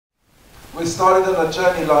We started on a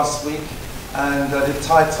journey last week, and the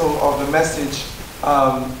title of the message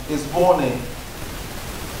is Warning.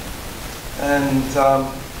 And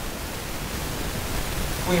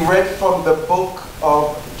we read from the book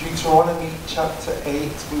of Deuteronomy chapter 8.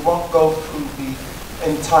 We won't go through the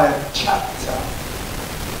entire chapter.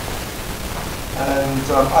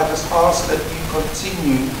 And I just ask that you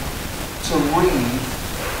continue to read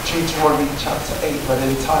Deuteronomy chapter 8, but the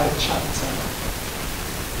entire chapter.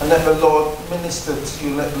 And let the Lord minister to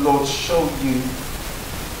you, let the Lord show you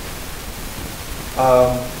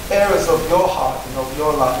areas of your heart and of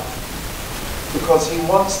your life, because He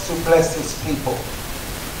wants to bless His people.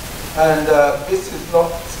 And this is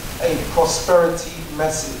not a prosperity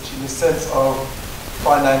message in the sense of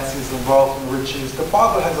finances and wealth and riches. The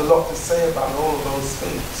Bible has a lot to say about all of those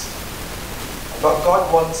things. But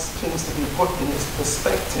God wants things to be put in its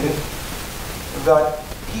perspective, that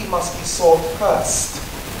He must be sought first.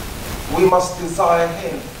 We must desire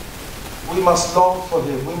Him. We must long for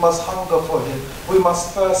Him. We must hunger for Him. We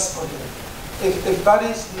must thirst for Him. If that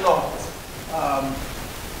is not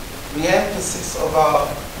the emphasis of our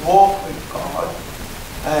walk with God,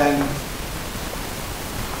 and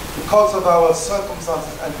because of our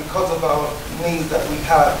circumstances and because of our needs that we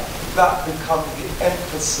have, that becomes the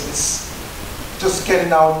emphasis, just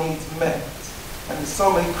getting our needs met. And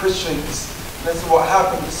so many Christians, this is what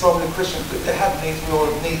happens with so many Christians, that they have needs, we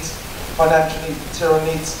all have needs, financial needs, material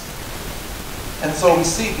needs. And so we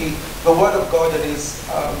see the Word of God that is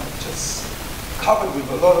just covered with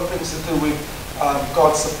a lot of things to do with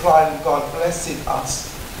God supplying and God blessing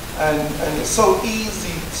us. And it's so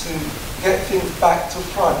easy to get things back to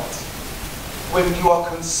front when you are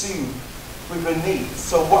consumed with your needs.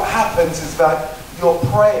 So what happens is that your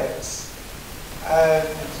prayers and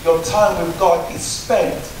your time with God is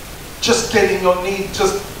spent just getting your needs,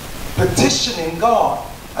 just petitioning God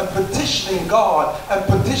and petitioning God and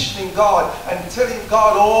petitioning God and telling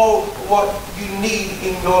God all what you need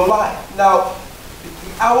in your life. Now,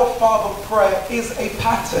 the Our Father prayer is a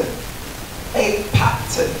pattern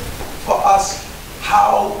for us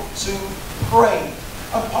how to pray.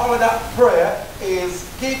 And part of that prayer is,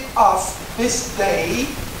 give us this day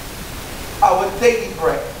our daily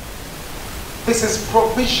bread. This is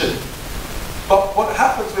provision. But what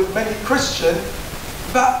happens with many Christians,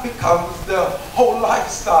 that becomes the whole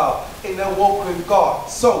lifestyle in their walk with God.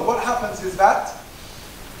 So what happens is that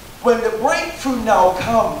when the breakthrough now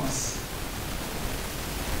comes,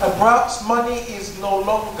 and perhaps money is no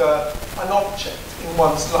longer an object in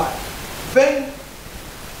one's life, then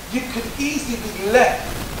you could easily be left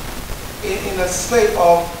in a state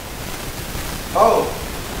of,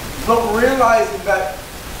 not realizing that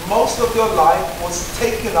most of your life was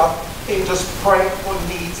taken up in just praying for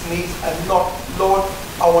needs, and not, Lord,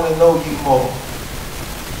 I want to know you more.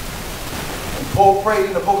 And Paul prayed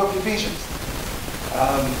in the book of Ephesians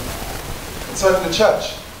concerning the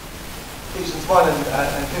church, Ephesians 1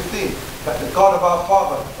 and 15, that the God of our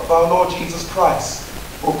Father, of our Lord Jesus Christ,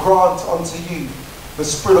 will grant unto you the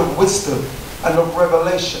spirit of wisdom and of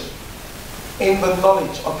revelation in the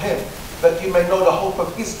knowledge of Him, that you may know the hope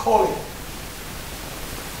of His calling.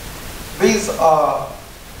 These are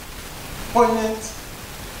poignant,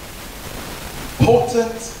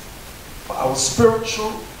 important for our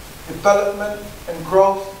spiritual development and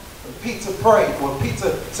growth. And Peter prayed, or Peter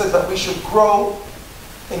said that we should grow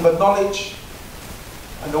in the knowledge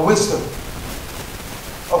and the wisdom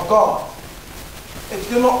of God. If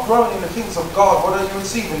you're not growing in the things of God, what are you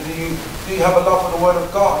receiving? Do you have a love for the Word of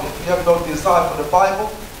God? If you have no desire for the Bible,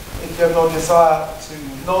 if you have no desire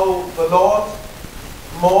to know the Lord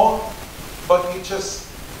more, but you just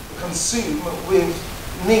consume with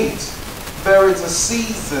needs. There is a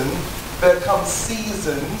season, there come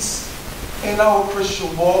seasons in our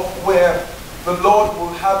Christian walk where the Lord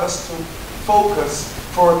will have us to focus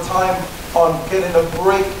for a time on getting a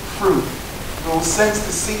breakthrough. We will sense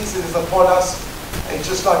the season is upon us, and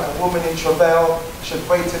just like a woman in travail, she had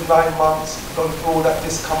waited 9 months, gone through all that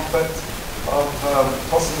discomfort of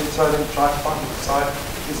tossing and turning, trying to find the side.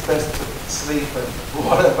 It's best to sleep and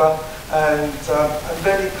whatever. And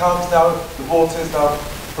then it comes now, the water is now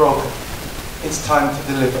broken. It's time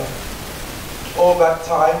to deliver. All that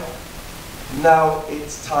time, now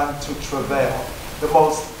it's time to travail. The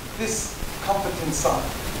most discomforting sign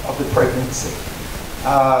of the pregnancy.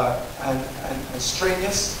 And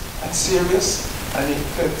strenuous and serious, and it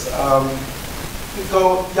could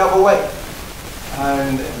go the other way.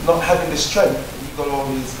 And not having the strength, you've got all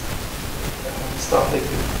these stuff they can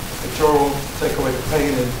withdraw to take away the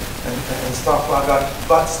pain and stuff like that.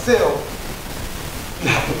 But still, you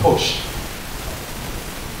have to push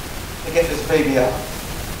to get this baby out.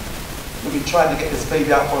 We've been trying to get this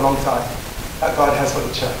baby out for a long time, that God has for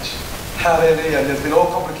the church. Hallelujah. And there's been all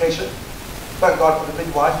complication. Thank God for the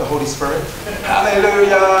big wife, the Holy Spirit.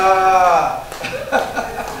 Hallelujah.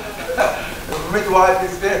 The midwife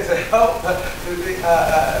is there to help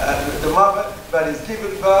the mother that is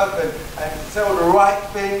giving birth and say all the right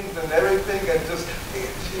things and everything, and just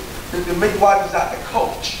the midwife is like the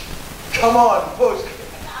coach. Come on, push.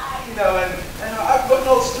 You know, and I've got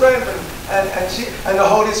no strength, and the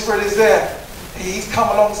Holy Spirit is there. He's come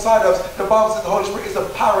alongside us. The Bible says the Holy Spirit is a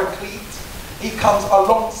paraclete. He comes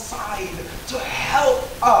alongside to help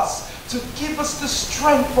us, to give us the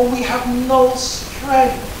strength when we have no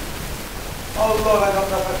strength. Oh Lord, I don't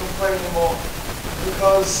know if I can pray anymore,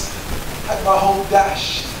 because I had my whole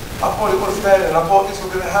dashed. I thought it was there, and I thought this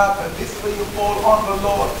was going to happen. This is where you fall on the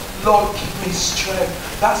Lord. Lord, give me strength.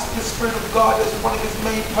 That's the Spirit of God. That's one of His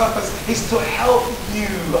main purpose, is to help you.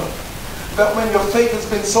 That when your faith has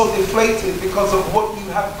been so deflated because of what you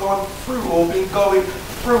have gone through or been going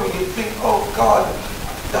through, you think, oh God,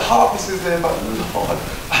 the harvest is there, but Lord,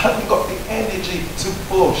 I haven't got the energy to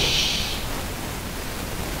push.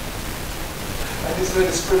 And this is where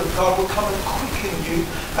the Spirit of God will come and quicken you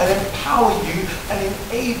and empower you and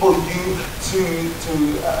enable you to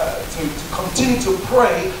continue to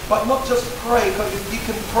pray, but not just pray, because you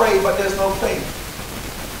can pray but there's no faith.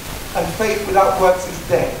 And faith without works is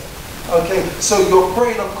dead. Okay, so you're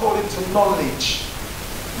praying according to knowledge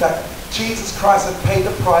that Jesus Christ had paid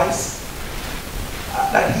the price,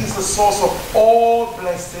 that He's the source of all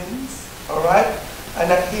blessings, all right, and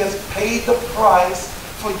that He has paid the price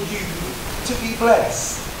for you to be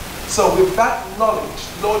blessed. So with that knowledge,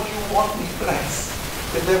 Lord, you want me blessed.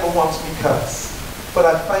 The devil wants me cursed. But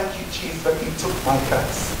I thank you, Jesus, that you took my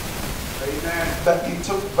curse. Amen. That you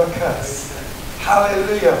took the curse. Amen.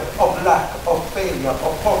 Hallelujah. Of lack, of failure,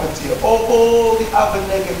 of poverty, of all the other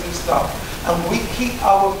negative stuff. And we keep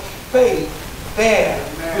our faith there.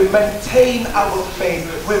 Amen. We maintain our faith.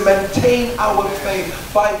 We maintain our faith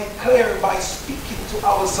by declaring, by speaking to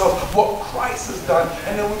ourselves what Christ has done.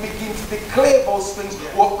 And then we begin to declare those things,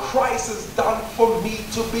 what Christ has done for me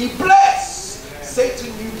to be blessed. Amen. Satan,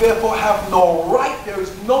 you therefore have no right. There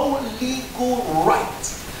is no legal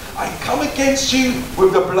right. I come against you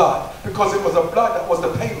with the blood, because it was the blood that was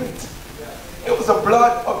the payment. It was the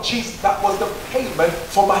blood of Jesus that was the payment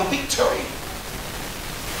for my victory.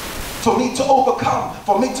 For me to overcome,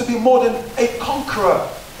 for me to be more than a conqueror.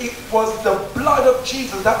 It was the blood of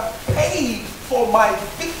Jesus that paid for my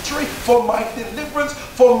victory, for my deliverance,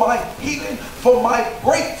 for my healing, for my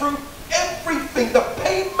breakthrough. Everything, the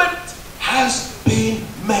payment has been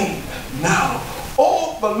made. Now,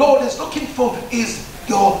 all the Lord is looking for is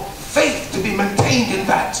your faith to be maintained in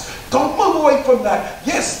that. Don't move away from that.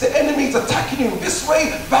 Yes, the enemy is attacking you this way,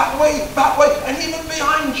 that way, and even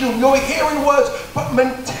behind you. You're hearing words, but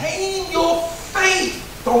maintain your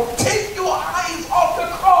faith. Don't take your eyes off the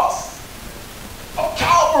cross of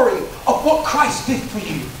Calvary, of what Christ did for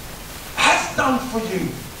you, has done for you,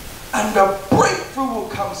 and the breakthrough will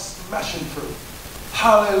come smashing through.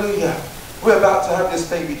 Hallelujah. We're about to have this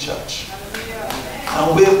baby church.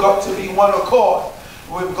 And we've got to be one accord.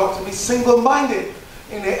 We've got to be single-minded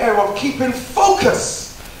in the area of keeping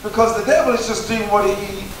focus, because the devil is just doing what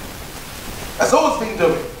he has always been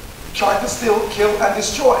doing, trying to steal, kill, and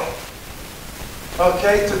destroy.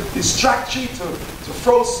 Okay, to distract you, to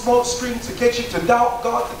throw smoke screen, to get you to doubt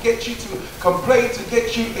God, to get you to complain, to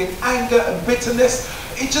get you in anger and bitterness.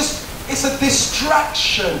 It's a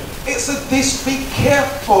distraction. Be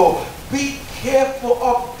careful. Be careful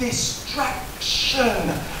of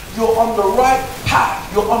distraction. You're on the right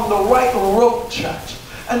path. You're on the right road, church.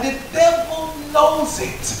 And the devil knows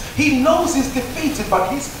it. He knows he's defeated,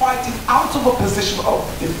 but he's fighting out of a position of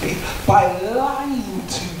defeat by lying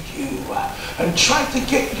to you and trying to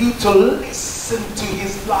get you to listen to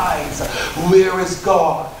his lies. Where is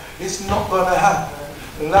God? It's not going to happen.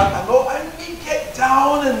 And we get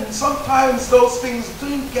down, and sometimes those things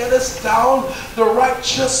do get us down. The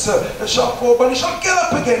righteous shall fall, but he shall get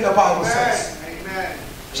up again, the Bible says. Amen.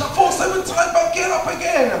 Shall fall 7 times, but get up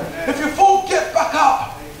again. Amen. If you fall, get back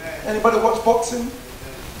up. Amen. Anybody watch boxing?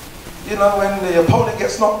 You know, when the opponent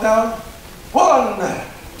gets knocked down? 1,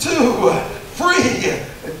 2, 3.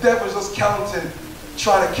 The devil's just counting,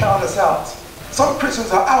 trying to count us out. Some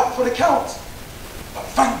Christians are out for the count. But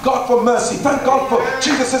thank God for mercy. Thank God for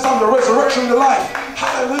Jesus says, I'm the resurrection and the life.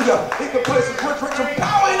 Hallelujah. He can place his resurrection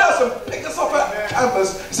power in us and pick us off that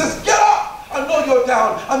canvas. He says, get up. I know you're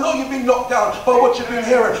down. I know you've been knocked down by what you've been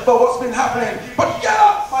hearing, by what's been happening. But get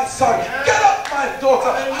up, my son. Get up, my daughter.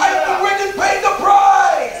 I have already paid the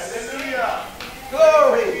price. Hallelujah.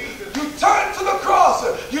 Glory. You turn to the cross.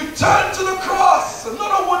 You Turn to the cross,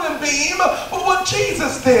 not a wooden beam, but what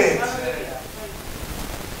Jesus did.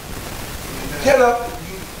 Get up,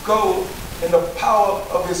 you go in the power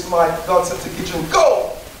of his might. God said to Gideon,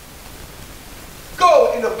 go!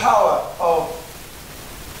 Go in the power of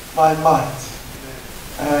my might.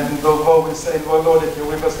 And though we're saying, well, Lord, if you're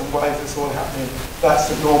with us, then why is this all happening? That's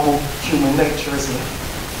the normal human nature, isn't it?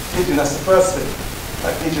 Gideon, that's the first thing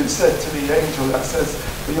that Gideon said to the angel that says,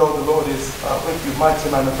 behold, the Lord is with you, mighty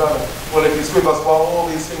man of valor. Well, if he's with us while all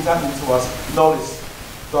these things happen to us, notice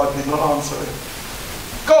God did not answer it.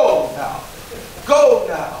 Go now. Go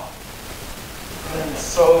now. And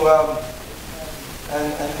so,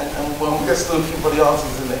 and when we're still looking for the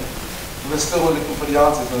answers, isn't it? We're still looking for the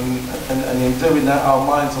answers, and in doing that, our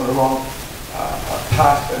minds are on the wrong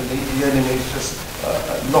path, and the enemy is just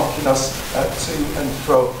knocking us to and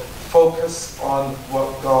fro. Focus on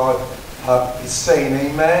what God is saying.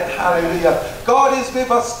 Amen. Hallelujah. God is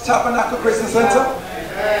with us, Tabernacle Christian Center.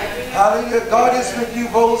 Hallelujah. God is with you,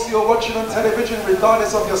 those you're watching on television,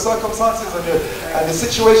 regardless of your circumstances and the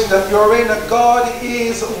situation that you're in. God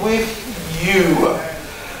is with you.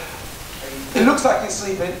 It looks like you're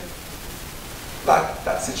sleeping, like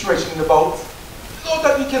that situation in the boat. Lord,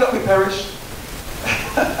 that you cannot be perished.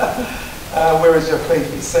 Where is your faith?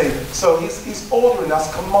 He's saying. So he's ordering us,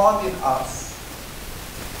 commanding us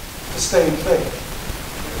to stay in faith,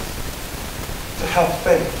 to have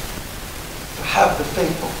faith. Have the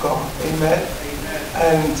faith of God. Amen. Amen.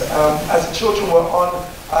 And as the children were on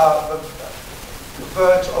the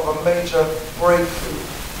verge of a major breakthrough,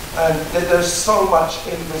 and there's so much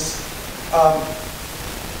in this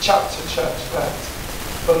chapter, church, that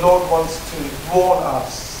the Lord wants to warn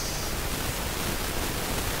us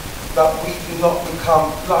that we do not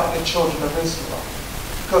become like the children of Israel.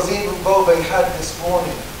 Because even though they had this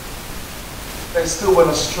warning, they still went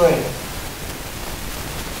astray.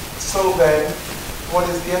 So then, what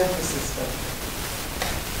is the emphasis then?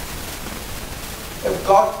 If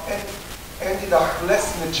God ended up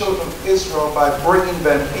blessing the children of Israel by bringing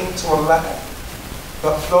them into a land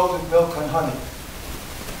that flowed with milk and honey,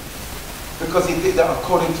 because he did that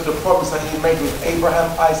according to the promise that he made with Abraham,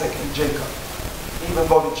 Isaac, and Jacob, even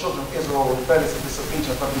though the children of Israel were rebellious and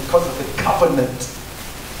disobedient, but because of the covenant.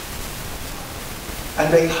 And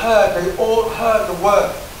they all heard the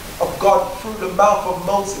word of God through the mouth of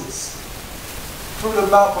Moses, through the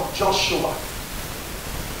mouth of Joshua.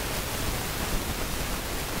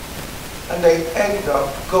 And they end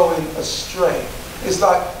up going astray. It's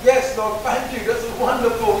like, yes, Lord, thank you, that's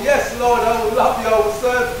wonderful. Yes, Lord, I will love you, I will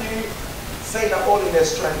serve you. Say that all in their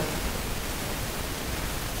strength.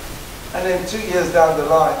 And then 2 years down the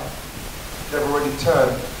line, they've already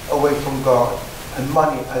turned away from God. And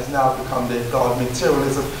money has now become their God.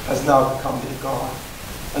 Materialism has now become their God.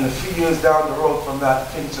 And a few years down the road from that,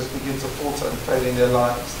 things just begin to falter and fail in their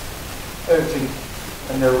lives. Everything,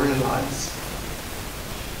 and they realize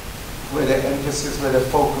where their emphasis, where their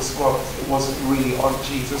focus was. It wasn't really on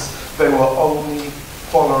Jesus. They were only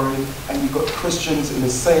following, and you've got Christians in the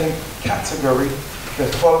same category.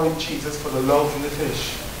 They're following Jesus for the loaves and the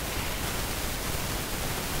fish.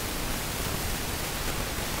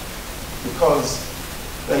 Because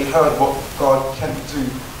they heard what God can do.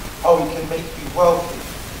 Oh, he can make you wealthy.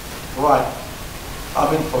 Right,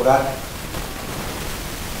 I'm in for that.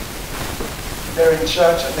 They're in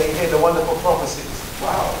church and they hear the wonderful prophecies.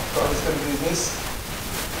 Wow, God is going to do this.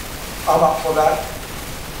 I'm up for that.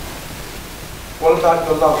 What about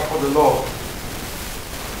your love for the Lord?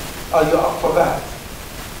 Are you up for that?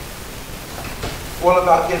 What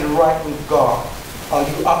about getting right with God? Are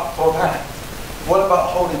you up for that? What about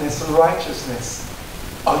holiness and righteousness?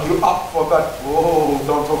 Are you up for that? Oh,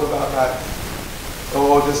 don't talk about that.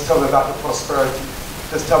 Oh, just tell me about the prosperity.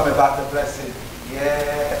 Just tell me about the blessing.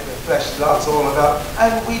 Yeah, the flesh loves all of that.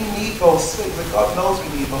 And we need those things. And God knows we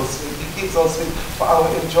need those things. He gives those things for our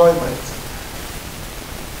enjoyment.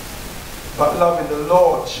 But loving the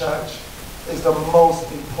Lord, church, is the most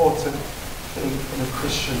important thing in a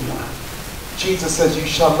Christian life. Jesus says, you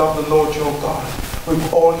shall love the Lord your God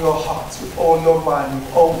with all your heart, with all your mind,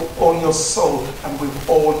 with all your soul, and with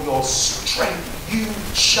all your strength. You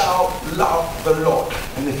shall love the Lord.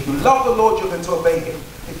 And if you love the Lord, you're going to obey him.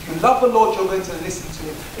 If you love the Lord, you're going to listen to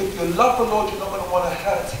him. If you love the Lord, you're not going to want to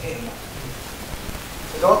hurt him.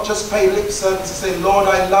 So don't just pay lip service and say, Lord,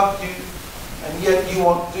 I love you, and yet you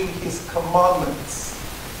won't do his commandments.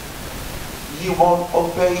 You won't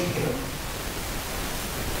obey him.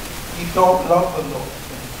 You don't love the Lord.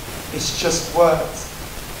 It's just words.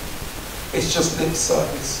 It's just lip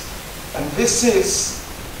service. And this is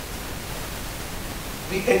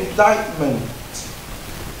the indictment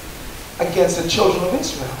against the children of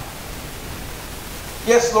Israel.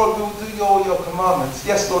 Yes, Lord, we will do all your commandments.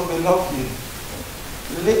 Yes, Lord, we love you.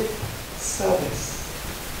 Lip service.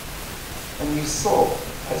 And you saw,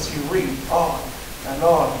 as you read on and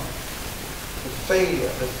on, the failure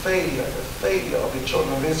of the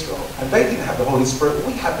children of Israel. And they didn't have the Holy Spirit.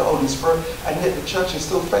 We have the Holy Spirit. And yet the church is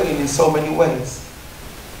still failing in so many ways.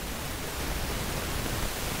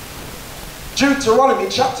 Deuteronomy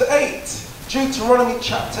chapter 8. Deuteronomy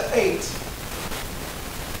chapter 8.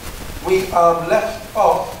 We left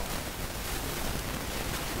off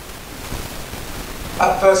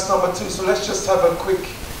at verse number 2. So let's just have a quick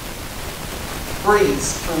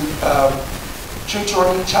breeze through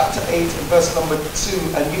Deuteronomy chapter 8 and verse number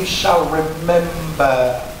 2. And you shall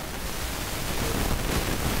remember.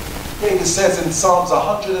 David says in Psalms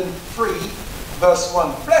 103 verse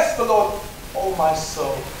 1, bless the Lord, O my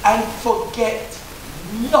soul, and forget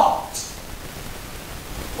not.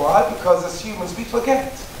 Why? Because as humans we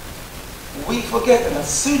forget. We forget, and as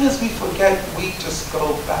soon as we forget, we just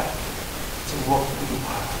go back to what we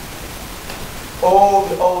were. All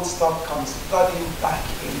the old stuff comes flooding back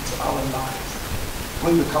into our lives.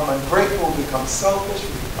 We become ungrateful, we become selfish,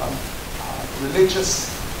 we become religious,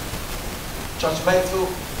 judgmental,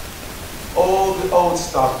 all the old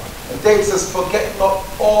stuff. And David says, forget not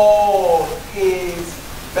all his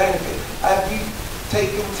benefit. Have you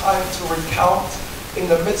taken time to recount in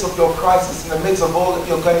the midst of your crisis, in the midst of all that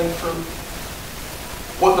you're going through,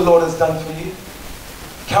 what the Lord has done for you?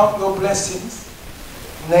 Count your blessings,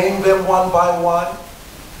 name them one by one,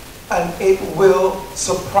 and it will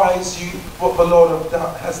surprise you what the Lord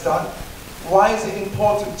has done. Why is it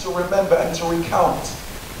important to remember and to recount?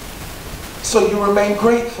 So you remain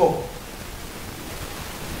grateful,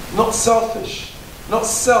 not selfish, not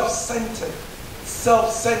self-centered.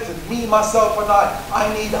 Self-centered, me, myself, and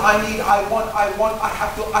I need, I want, I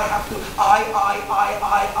have to,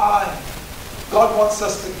 I. God wants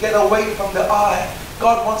us to get away from the I.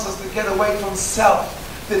 God wants us to get away from self.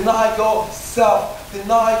 Deny yourself.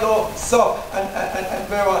 Deny yourself. And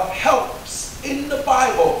there are helps in the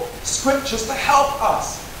Bible, scriptures to help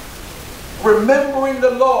us. Remembering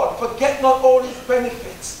the Lord, forget not all his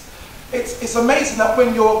benefits. It's amazing that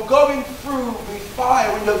when you're going through the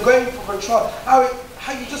fire, when you're going through a trial,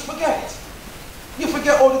 how you just forget. You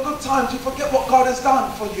forget all the good times. You forget what God has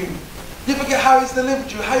done for you. You forget how he's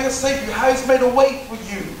delivered you, how he's saved you, how he's made a way for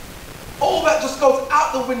you. All that just goes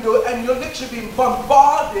out the window and you're literally being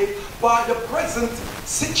bombarded by the present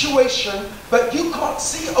situation, but you can't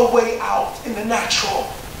see a way out in the natural.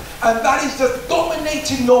 And that is just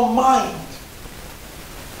dominating your mind.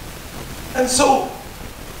 And so,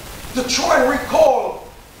 to try and recall,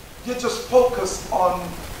 you just focus on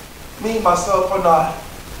me, myself, and I.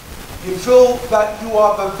 You feel that you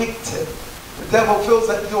are the victim. The devil feels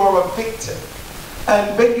that you are a victim.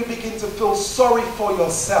 And then you begin to feel sorry for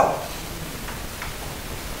yourself.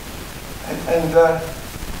 And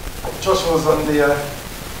Joshua was on the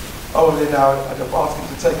over there now, and I've asked him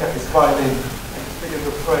to take out his violin and begin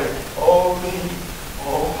to pray. Oh me,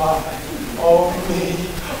 oh my, oh me,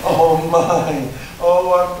 oh my.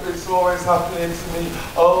 Oh, it's always happening to me.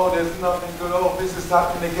 Oh, there's nothing good. Oh, this is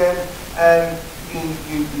happening again. And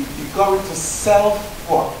you go into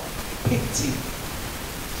self-what? Pity.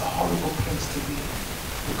 It's a horrible place to be.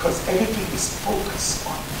 Because everything is focused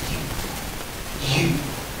on you. You.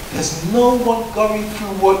 There's no one going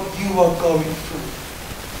through what you are going through.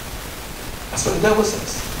 That's what the devil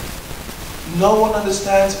says. No one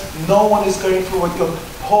understands. No one is going through what you're.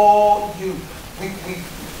 Poor you.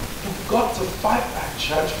 You've got to fight that,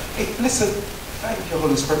 church. Listen, thank you,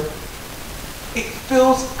 Holy Spirit. It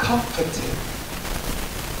feels comforting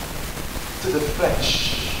to the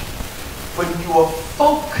flesh when you are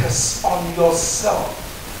focused on yourself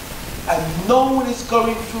and no one is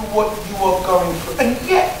going through what you are going through. And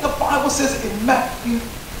yet the Bible says in Matthew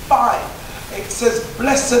 5, it says,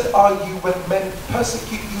 blessed are you when men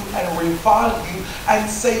persecute you and revile you and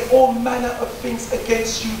say all manner of things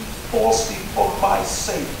against you falsely for my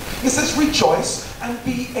sake. It says, rejoice and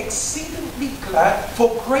be exceedingly glad,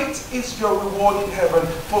 for great is your reward in heaven.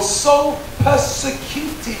 For so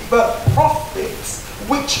persecuted the prophets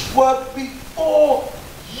which were before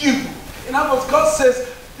you. In other words, God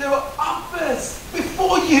says, there are others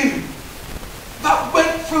before you that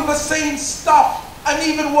went through the same stuff and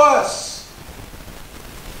even worse.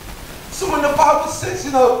 So when the Bible says,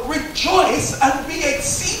 rejoice and be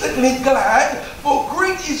exceedingly glad, for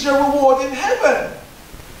great is your reward in heaven.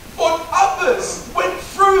 For others went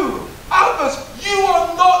through. Others, you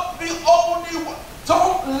are not the only one.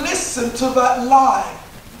 Don't listen to that lie.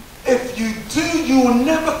 If you do, you will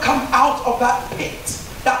never come out of that pit,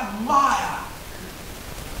 that mire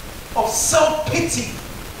of self-pity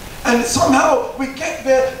And somehow we get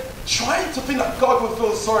there trying to think that God will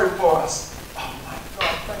feel sorry for us. Oh my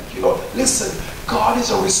God, thank you, Lord. Listen, God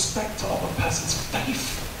is a respecter of a person's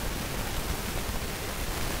faith.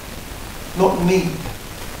 Not need.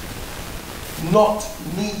 Not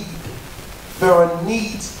need. There are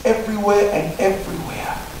needs everywhere and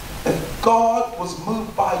everywhere. If God was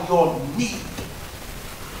moved by your need,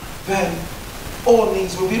 then all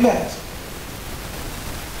needs will be met.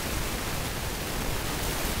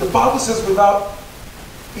 The Bible says without,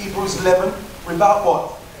 Hebrews 11, without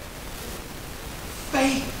what?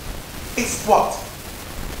 Faith is what?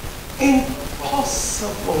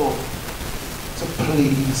 Impossible to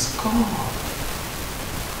please God.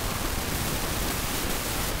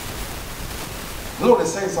 The Lord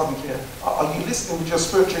is saying something here. Are you listening with your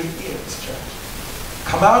spiritual ears, church?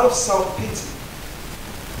 Come out of self-pity.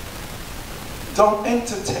 Don't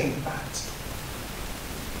entertain that.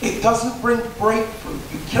 It doesn't bring breakthrough.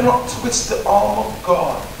 You cannot twist the arm of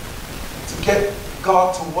God to get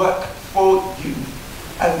God to work for you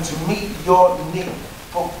and to meet your need.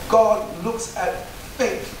 For God looks at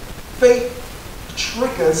faith. Faith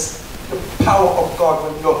triggers the power of God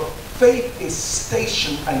when your faith is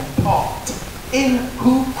stationed and parked in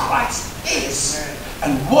who Christ is. Amen.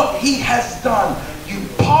 And what he has done. You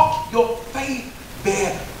park your faith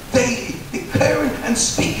there daily, declaring and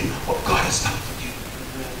speaking what God has done for you.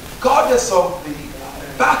 Regardless of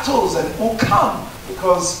the battles, and will come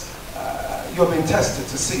because you're being tested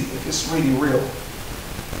to see if it's really real.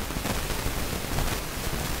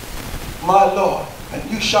 My Lord,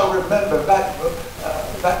 and you shall remember that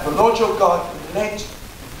the Lord your God led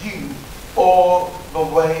you all the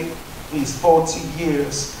way these 40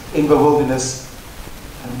 years in the wilderness,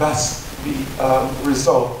 and that's the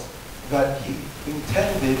result that he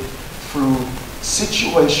intended through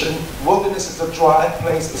situation. Wilderness is a dry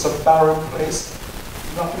place, it's a barren place.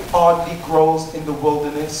 Nothing hardly grows in the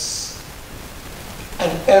wilderness.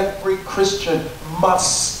 And every Christian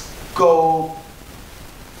must go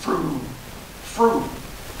through.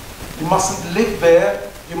 You mustn't live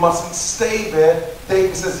there, you mustn't stay there.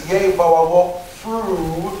 David says, yea, though I walk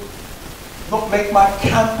through, not make my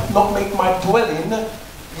camp, not make my dwelling,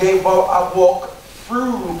 yea, though I walk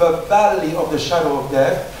through the valley of the shadow of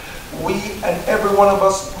death. We and every one of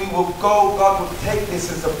us, we will go. God will take this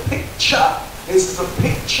as a picture. This is a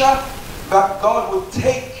picture that God will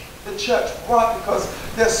take the church. Why? Because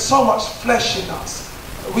there's so much flesh in us.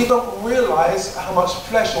 We don't realize how much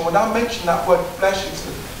flesh. And when I mention that word flesh,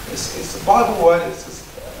 it's a Bible word. It's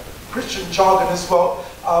Christian jargon as well.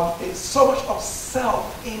 It's so much of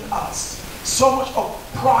self in us. So much of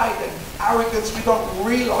pride and arrogance. We don't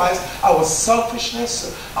realize our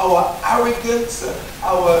selfishness, our arrogance,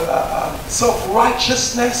 our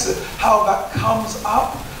self-righteousness, how that comes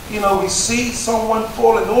up. You know, we see someone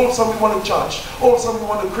fall and all of a sudden we want to judge. All of a sudden we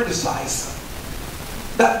want to criticize.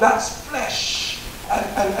 That's flesh.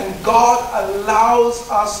 And God allows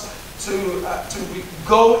us to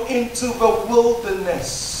go into the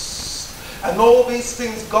wilderness. And all these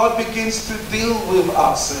things, God begins to deal with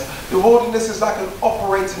us. The wilderness is like an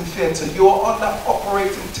operating theater. You're on that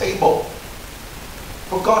operating table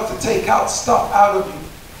for God to take out stuff out of you.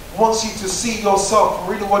 Wants you to see yourself,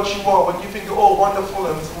 really what you are. When you think you're all wonderful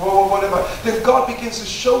and whatever, then God begins to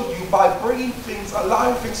show you by bringing things,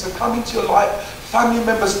 allowing things to come into your life. Family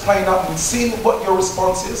members playing up and seeing what your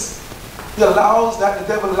response is. He allows that, the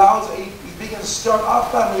devil allows it. He begins to stir our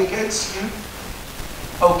family against you.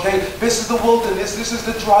 Okay, this is the wilderness, this is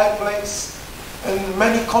the dry place. And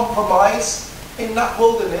many compromise in that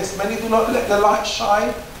wilderness. Many do not let the light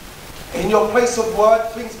shine. In your place of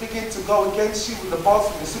work, things begin to go against you with the boss,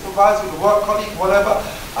 with the supervisor, with the work colleague, whatever,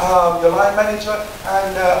 your line manager,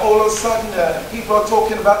 and all of a sudden people are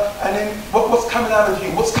talking about, and then what's coming out of you?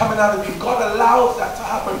 What's coming out of you? God allows that to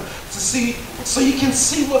happen to see, so you can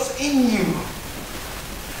see what's in you.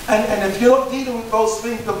 And if you're not dealing with those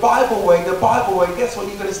things the Bible way, guess what?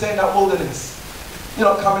 You're going to stay in that wilderness. You're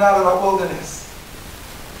not coming out of that wilderness.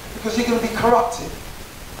 Because you're going to be corrupted.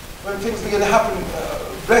 When things begin to happen,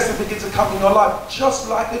 blessings begin to come in your life. Just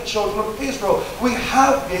like the children of Israel. We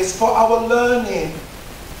have this for our learning.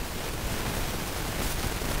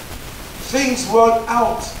 Things weren't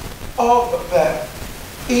out of them.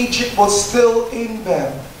 Egypt was still in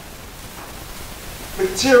them.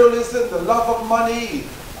 Materialism, the love of money,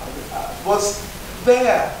 was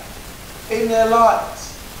there in their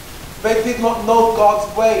lives. They did not know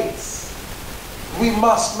God's ways. We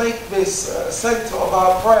must make this center of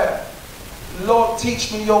our prayer. Lord,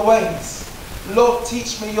 teach me your ways. Lord,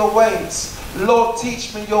 teach me your ways. Lord,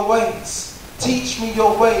 teach me your ways. Teach me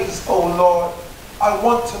your ways, oh Lord. I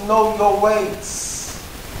want to know your ways.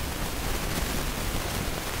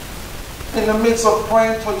 in the midst of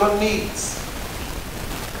praying for your needs.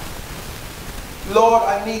 Lord,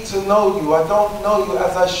 I need to know you. I don't know you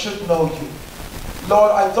as I should know you.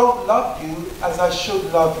 Lord, I don't love you as I should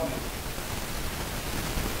love you.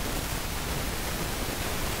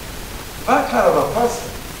 That kind of a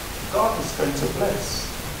person, God is going to bless.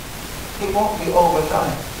 It won't be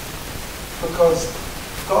overnight, because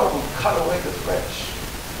God will cut away the flesh.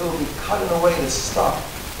 He will be cutting away the stuff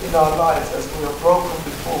in our lives as we are broken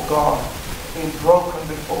before God. Being broken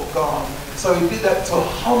before God. So he did that to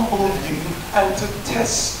humble you and to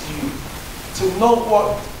test you, to know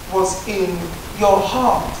what was in your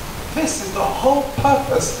heart. This is the whole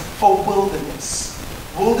purpose for wilderness.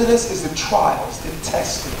 Wilderness is the trials, the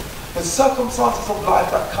testing, the circumstances of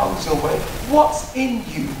life that comes your way. What's in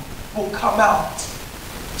you will come out.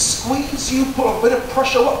 Squeeze you, put a bit of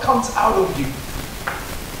pressure, what comes out of you?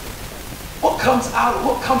 What comes out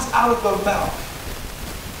of the mouth?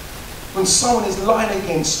 When someone is lying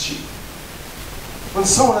against you, when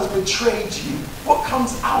someone has betrayed you, what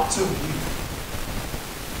comes out of you?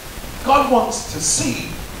 God wants to see.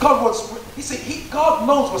 God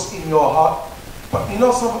knows what's in your heart, but you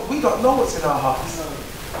know something, we don't know what's in our hearts.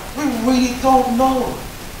 We really don't know.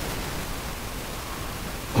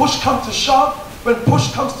 Push comes to shove. When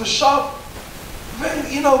push comes to shove, then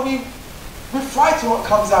we're frightened what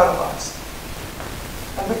comes out of us.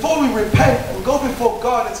 And before we repent and go before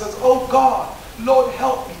God and says, oh God, Lord,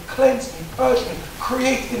 help me, cleanse me, purge me,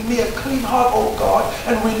 create in me a clean heart, oh God,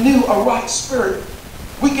 and renew a right spirit.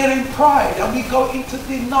 We get in pride and we go into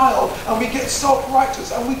denial and we get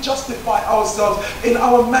self-righteous and we justify ourselves in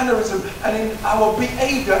our mannerism and in our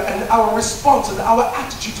behavior and our response and our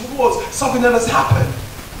attitude towards something that has happened.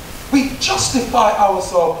 We justify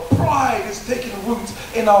ourselves. Pride is taking root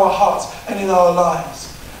in our hearts and in our lives.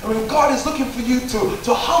 And when God is looking for you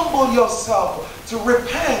to humble yourself, to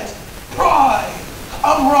repent, pride,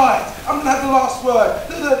 I'm right, I'm going to have the last word,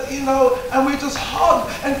 and we just hug,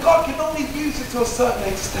 and God can only use it to a certain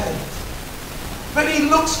extent. But he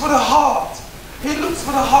looks for the heart. He looks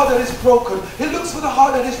for the heart that is broken. He looks for the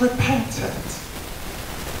heart that is repentant.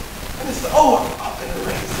 And it's like, oh, I'm going to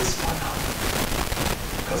raise this one up,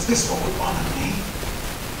 because this one will honor me.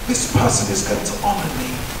 This person is going to honor me.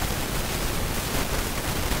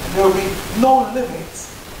 And there will be no limits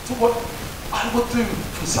to what I will do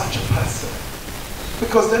for such a person.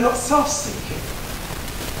 Because they're not self-seeking.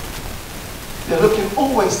 They're looking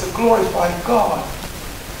always to glorify God.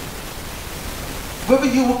 Whether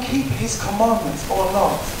you will keep his commandments or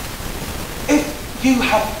not. If you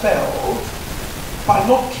have failed by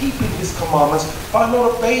not keeping his commandments, by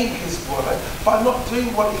not obeying his word, by not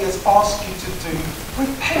doing what he has asked you to do,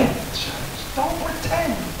 repent, church. Don't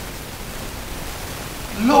pretend.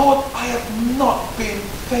 Lord, I have not been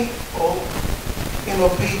faithful in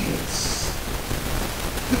obedience.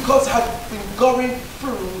 Because I've been going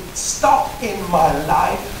through stuff in my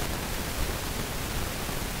life,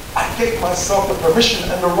 I gave myself the permission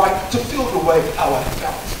and the right to feel the way how I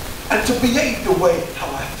felt and to behave the way how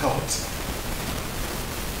I felt.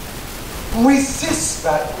 Resist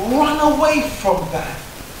that. Run away from that.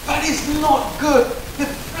 That is not good. The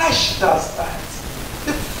flesh does that.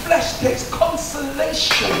 The flesh takes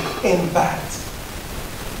consolation in that.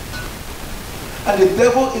 And the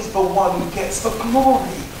devil is the one who gets the glory,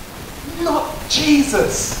 not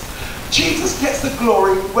Jesus. Jesus gets the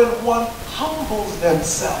glory when one humbles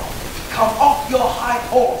themselves. Come off your high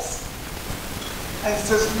horse and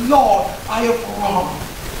says, Lord, I have wronged.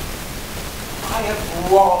 I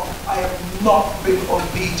have wronged. I have not been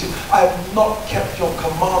obedient. I have not kept your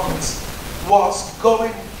commandments whilst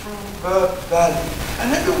going through the valley.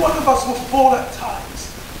 And every one of us will fall at times.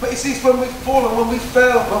 But you see, when we fall and when we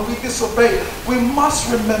fail, when we disobey, we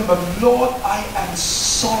must remember, Lord, I am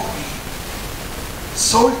sorry.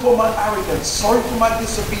 Sorry for my arrogance. Sorry for my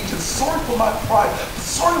disobedience. Sorry for my pride.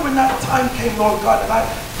 Sorry when that time came, Lord God, and I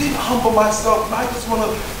didn't humble myself. And I just want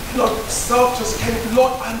to, self just came.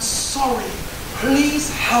 Lord, I'm sorry. Please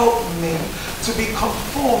help me to be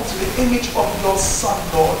conformed to the image of your Son,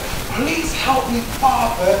 Lord. Please help me,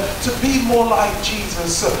 Father, to be more like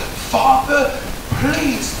Jesus. Father,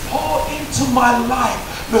 please pour into my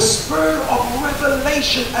life the spirit of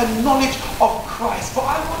revelation and knowledge of Christ. For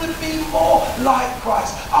I want to be more like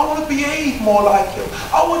Christ. I want to behave more like him.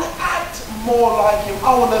 I want to act more like him.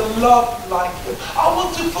 I want to love like him. I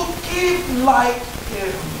want to forgive like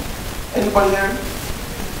him. Anybody hearing me?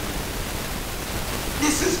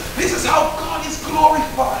 This is how God is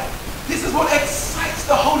glorified. This is what excites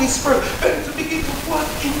the Holy Spirit and to begin to work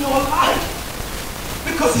in your life.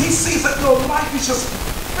 Because he sees that your life is just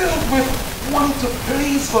filled with wanting to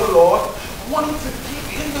please the Lord, wanting to give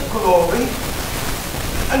in the glory.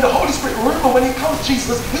 And the Holy Spirit, remember, when he comes,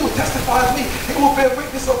 Jesus, he will testify of me. He will bear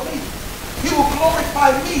witness of me. He will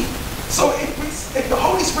glorify me. So if the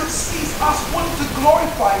Holy Spirit sees us wanting to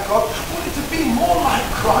glorify God, wanting to be more like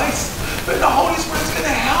Christ, then the Holy Spirit is going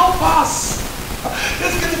to help us.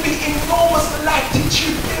 There's going to be enormous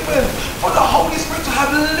latitude given for the Holy Spirit to have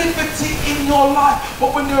liberty in your life.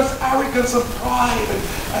 But when there's arrogance and pride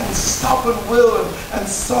and stubborn will and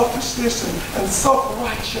selfishness and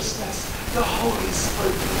self-righteousness, the Holy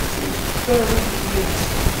Spirit will be very limited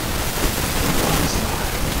in one's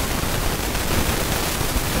life.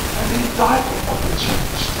 And the indictment of the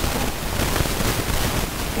church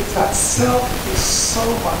is that self is so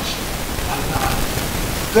much alive.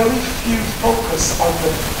 Very few focus on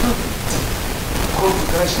the fruit. According to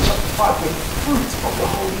Galatians chapter 5, the fruit of the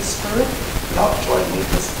Holy Spirit: love, joy,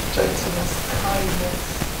 meekness, gentleness, kindness.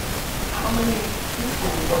 How many people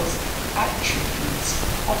with those attributes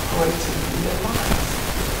operating in their lives?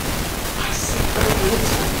 I see very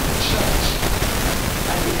little in the church.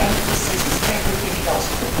 And the emphasis is everything else: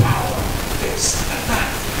 the power, this, that.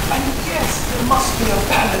 And yes, there must be a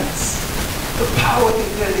balance. The power the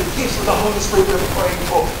gifts of the Holy Spirit we're praying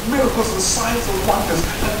for, miracles and signs and wonders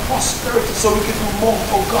and prosperity so we can do more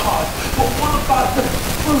for God. But what about the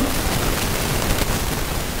fruit?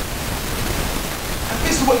 And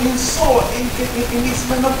this is what you saw in these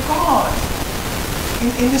men of God,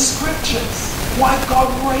 in the scriptures, why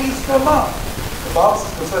God raised them up. The Bible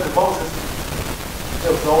says concerning Moses,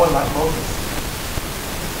 there was no one like Moses,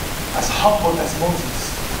 as humble as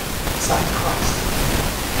Moses, beside Christ.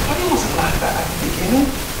 But he wasn't like that at the beginning.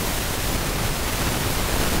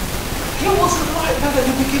 He wasn't like that at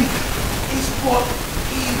the beginning. It's what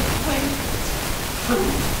he went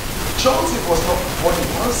through. Joseph was not what he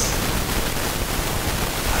was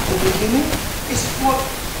at the beginning. It's what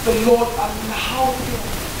the Lord allowed him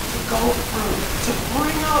to go through, to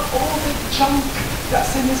bring out all the junk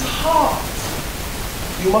that's in his heart.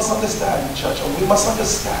 You must understand, church, and we must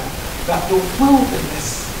understand that the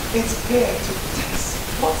wilderness is there to test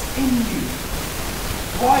what's in you.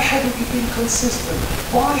 Why haven't you been consistent?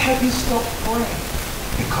 Why have you stopped praying?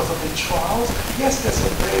 Because of the trials? Yes, there's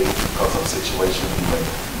a day because of situation you may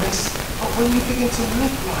miss. But when you begin to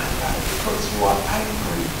live like that, because you are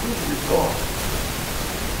angry with God,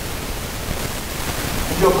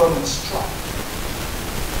 and you're going to strike.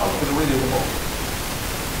 I'm going to read it more.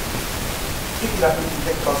 Think that we can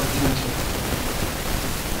get God's attention.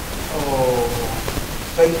 Oh,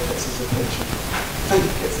 faith gets his attention. Faith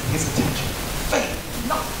gets his attention. Faith,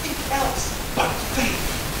 nothing else but faith.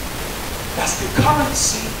 That's the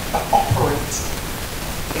currency that operates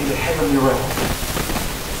in the heavenly realm.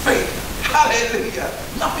 Faith, hallelujah,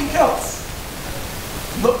 nothing else.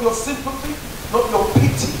 Not your sympathy, not your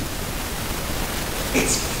pity.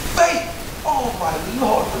 It's faith. Oh my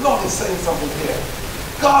Lord, the Lord is saying something here.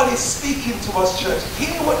 God is speaking to us, church.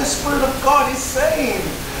 Hear what the Spirit of God is saying.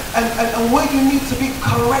 And where you need to be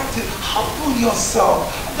corrected, humble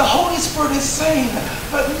yourself. The Holy Spirit is saying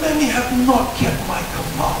that many have not kept my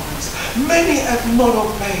commandments. Many have not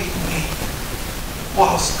obeyed me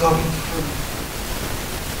whilst going through.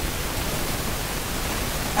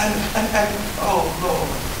 And oh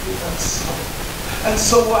Lord, that's so. And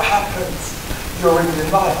so what happens? You're in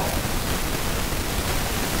denial.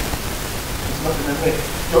 There's nothing to admit.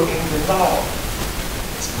 You're in denial.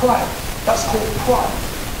 It's pride. That's called pride.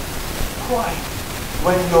 Pride.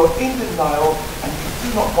 When you're in denial and you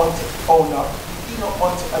do not want to own up, you do not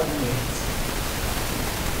want to admit.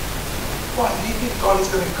 Why? Do you think God is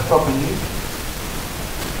going to cover you?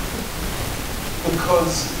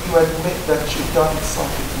 Because you admit that you've done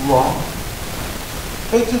something wrong?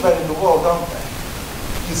 They do that in the world, don't they?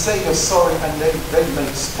 You say you're sorry and they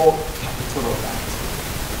make sport capital of that.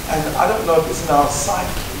 And I don't know if it's in our psyche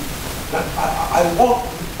that I won't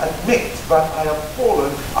admit that I have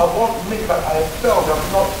fallen. I won't admit that I have failed.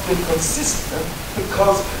 I've not been consistent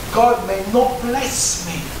because God may not bless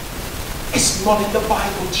me. It's not in the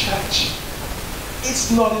Bible, church.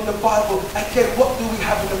 It's not in the Bible. Again, what do we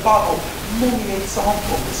have in the Bible? Many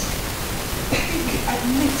examples. David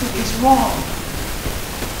admitted he's wrong.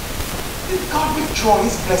 Did God withdraw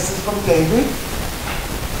his blessings from David?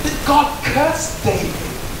 Did God curse David?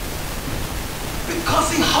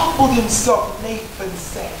 Because he humbled himself, Nathan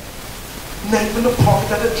said. Nathan the prophet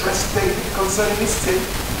had addressed David concerning his sin.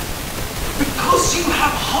 Because you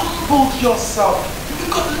have humbled yourself,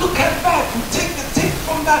 you've got to look at that and take the tip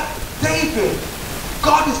from that. David,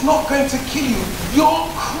 God is not going to kill you. Your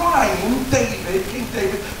crime, David, King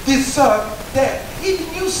David, deserved death. Even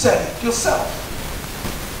you said it yourself.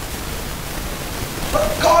 But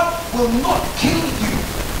God will not kill you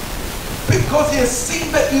Because he has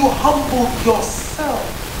seen that you humbled yourself.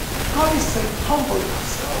 God is saying, humble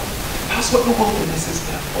yourself. That's what the wilderness is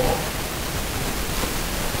there for.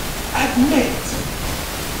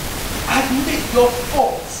 Admit your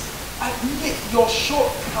faults. Admit your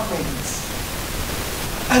shortcomings.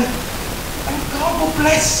 And God will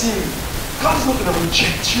bless you. God is not going to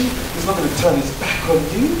reject you. He's not going to turn his back on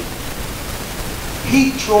you.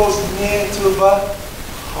 He draws near to the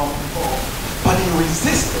humble, but he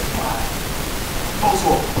resists the proud. Those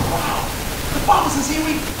who are proud. The Bible says he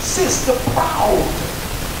resists the proud,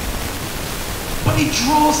 but he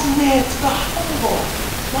draws near to the humble.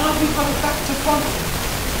 Why have we got it back to front?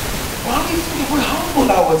 Why do you think if we humble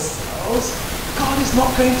ourselves, God is not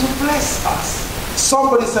going to bless us?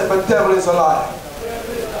 Somebody said, "The devil is a liar."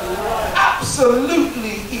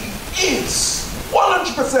 Absolutely, he is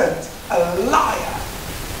 100% a liar.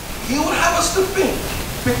 He would have us to think,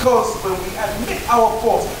 because when we admit our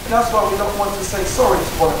faults, and that's why we don't want to say sorry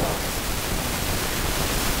to one another.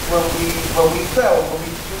 When we fail, when we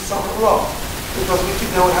do something wrong, because we think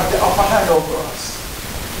they will have the upper hand over us.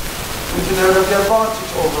 We think they will have the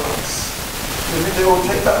advantage over us. We think they will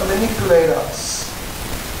take that and manipulate us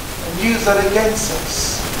and use that against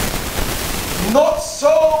us. Not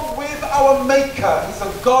so with our Maker. He's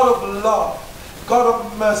a God of love, God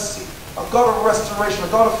of mercy, a God of restoration, a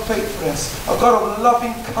God of faithfulness, a God of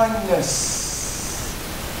loving kindness.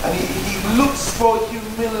 And he looks for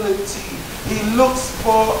humility. He looks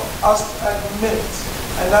for us to admit.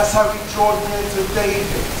 And that's how he drew near to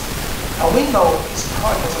David. And we know his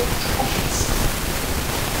crime was atrocious.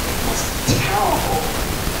 It was terrible.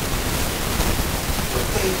 What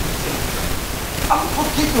David did.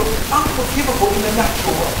 Unforgivable in the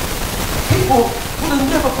natural world. People would have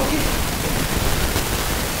never forgiven him.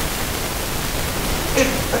 If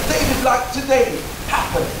a David like today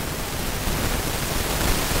happened,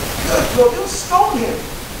 good Lord, he'll stone him.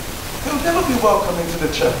 He'll never be welcome into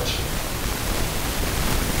the church.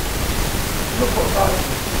 Look what God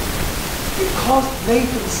did. Because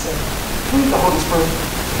Nathan said, through the Holy Spirit,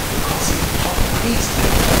 because he pleased him.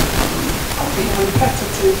 I'm being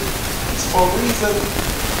repetitive. It's for a reason.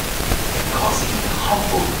 Because he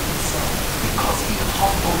humbled himself. Because he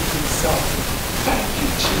humbled himself. Thank you,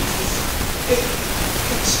 Jesus.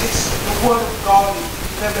 It's the word of God. It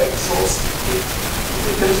never exhausts.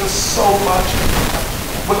 There's just so much.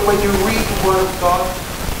 When you read the word of God,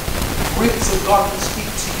 read so God can speak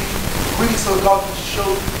to you. Read so God can show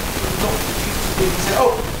you not for you to do. You say,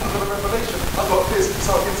 oh, I've got a revelation. I've got this,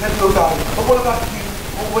 so I can tell you about it. But what about you?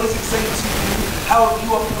 What does it say to you? How have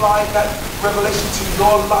you applied that revelation to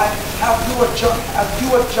your life? Have you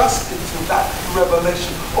adjusted to that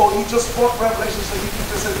revelation? Or you just want revelation so you can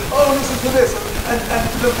just say, oh, listen to this, and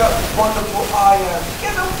look how wonderful I am.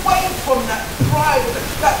 Get away from that pride.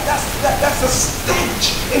 That's a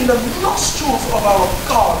stench in the nostrils of our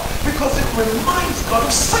God, because it reminds God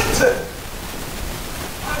of Satan.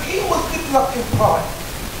 And he was lifted up in pride.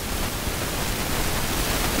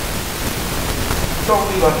 Don't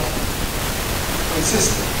be like him.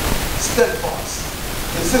 Resistant, steadfast.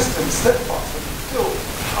 Resistant, steadfast. When you feel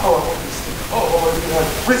power of this thing.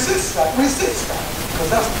 Resist that. Because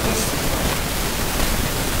that's the wisdom.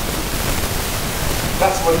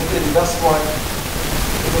 That's what he did. That's why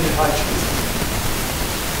he really high treason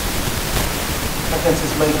against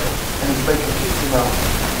his maker. And his maker kicked him out.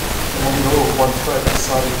 And when we all one third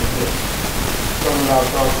decided to do it. Don't allow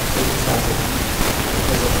God to take his hand in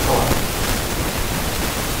because of pride.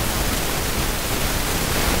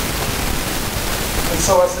 And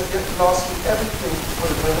so I said last week, everything for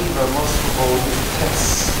the believer, most of all, is a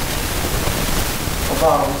test of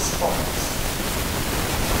our response.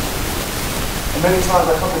 And many times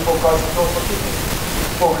I come before God and say, Lord, forgive me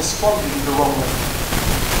for responding in the wrong way.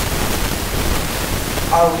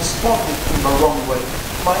 I responded in the wrong way.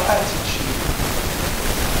 My attitude.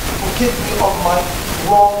 Forgive me of my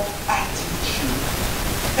wrong attitude.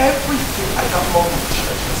 Everything at that moment,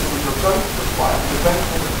 church, I said, when you're going to the fire, you're going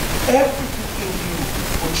to everything in you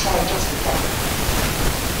will try and justify it.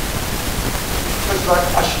 It's like,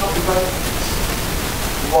 I should not be going for this.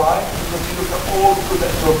 Why? Because you look at all the good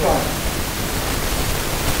that you've done.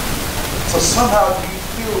 So somehow you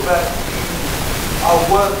feel that you are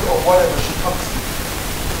worthy of whatever should come to you.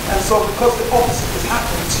 And so because the opposite is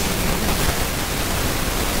happening to you,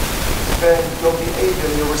 then your behavior,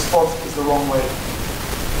 your response is the wrong way.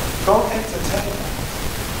 Don't entertain it.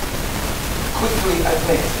 Quickly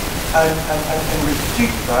admit and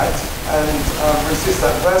refute that and resist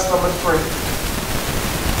that. Verse number 3.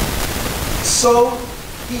 So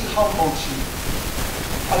he humbled you,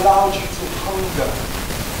 allowed you to hunger.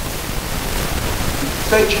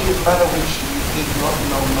 spake you with manner which you did not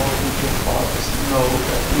know, nor did your fathers know,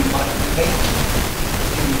 that you might make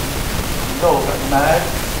you know that man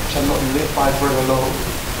shall not live by bread alone.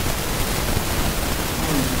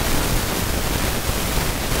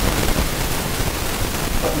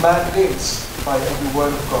 But man lives by every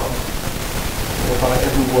word of God, or by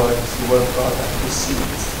every word is the word of God that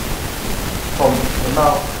proceeds from the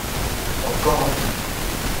mouth of God.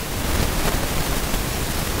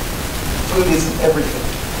 Food isn't everything.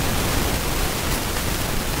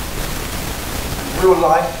 Real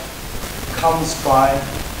life comes by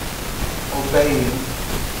obeying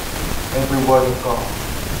every word of God.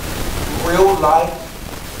 Real life,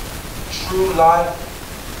 true life,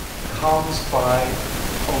 comes by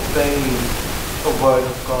obeying the word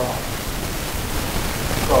of God.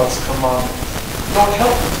 God's commandments. Lord,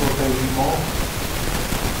 help me to obey you more.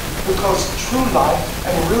 Because true life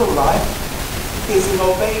and real life is in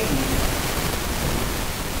obeying you.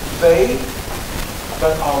 They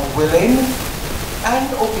that are willing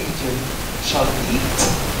and obedient shall eat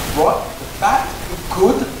what? The fat, the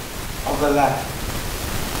good of the land.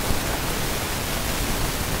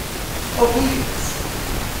 Obedience.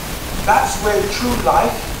 That's where true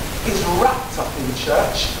life is wrapped up in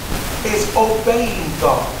church, is obeying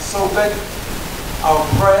God. So then our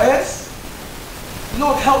prayers,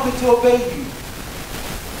 Lord, help me to obey you.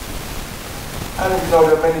 And we know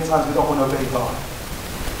that many times we don't want to obey God.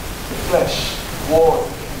 The flesh wars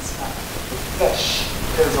against that. The flesh,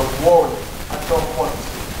 there's a war. I don't want to.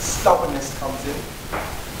 Stubbornness comes in.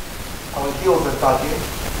 Our heels are dug in.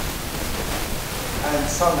 And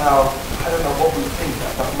somehow, I don't know what we think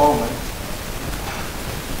at that moment,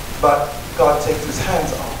 but God takes his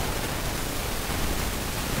hands off.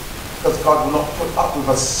 Because God will not put up with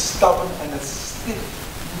a stubborn and a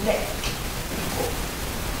stiff-necked people.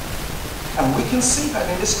 And we can see that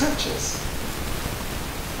in the scriptures.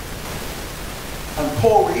 And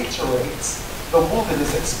Paul reiterates the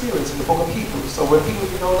wilderness experience in the book of Hebrews. So when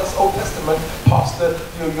people, that's Old Testament, Pastor,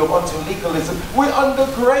 you're onto legalism. We're under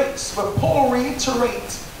grace. But Paul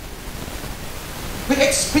reiterates the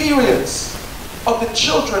experience of the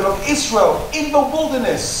children of Israel in the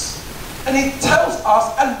wilderness. And he tells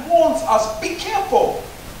us and warns us, be careful.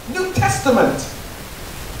 New Testament.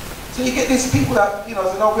 So you get these people that, say,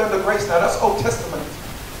 no, we're under grace now. That's Old Testament.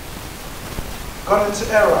 Gone into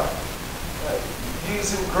error.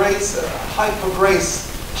 Using grace, hyper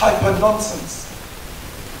nonsense.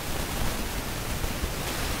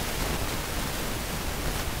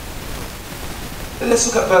 Let's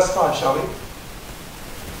look at verse 5, shall we? It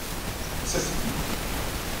says,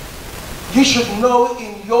 you should know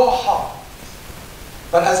in your heart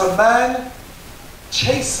that as a man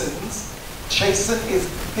chastens, chasten is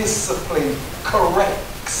discipline,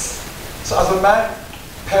 corrects. So as a man,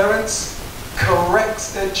 parents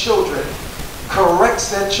corrects their children.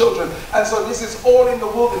 And so this is all in the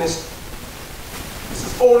wilderness.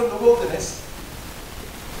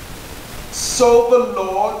 So the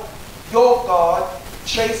Lord, your God,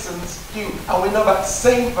 chastens you. And we know that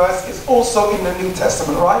same verse is also in the New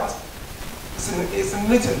Testament, right? It's in the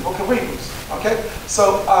New Testament, book of Hebrews. Okay?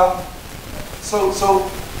 So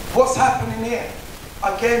what's happening here?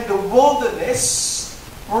 Again, the wilderness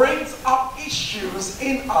brings up issues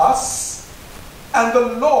in us, and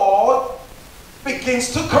the Lord begins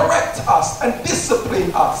to correct us and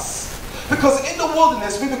discipline us. Because in the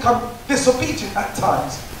wilderness, we become disobedient at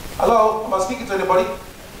times. Hello? Am I speaking to anybody?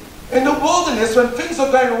 In the wilderness, when things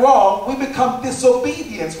are going wrong, we become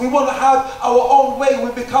disobedient. We want to have our own way. We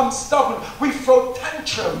become stubborn. We throw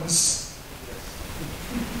tantrums.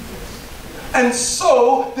 And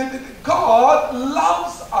so, God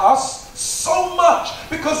loves us so much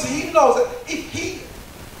because he knows that if he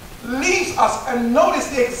leaves us, and notice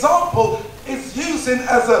the example is using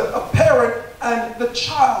as a parent and the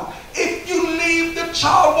child. If you leave the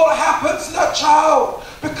child, what happens to that child?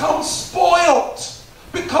 Becomes spoilt,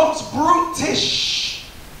 becomes brutish.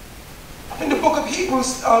 In the book of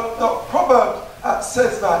Hebrews, Proverb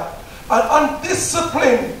says that an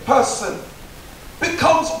undisciplined person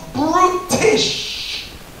becomes brutish,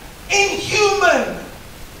 inhuman.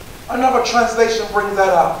 Another translation brings that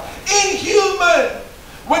out. Inhuman.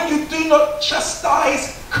 When you do not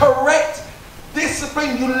chastise, correct,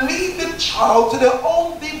 discipline, you leave the child to their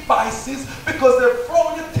own devices because they're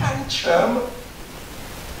throwing a tantrum.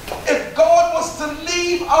 If God was to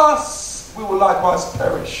leave us, we will likewise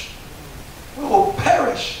perish. We will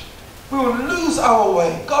perish. We will lose our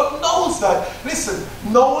way. God knows that. Listen,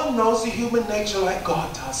 no one knows the human nature like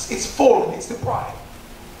God does. It's fallen. It's the pride.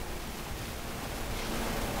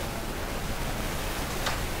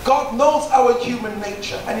 God knows our human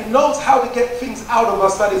nature, and He knows how to get things out of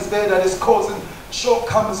us that is there, that is causing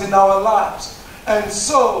shortcomings in our lives. And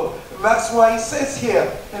so, that's why He says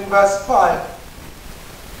here in verse 5,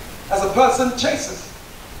 as a person chases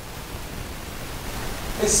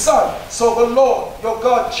His son, so the Lord, your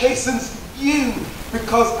God, chastens you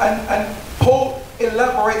because, and Paul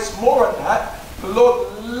elaborates more on that, the Lord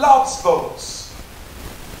loves those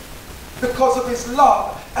because of His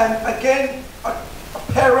love. And again, a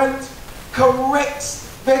parent corrects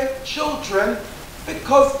their children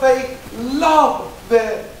because they love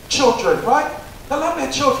their children, right? They love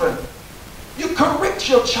their children. You correct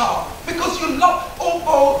your child because you love,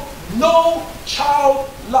 although no child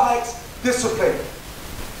likes discipline.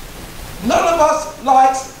 None of us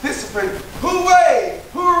likes discipline. Hooray!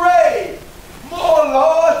 Hooray! More,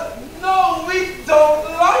 Lord! No, we don't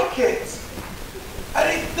like it. And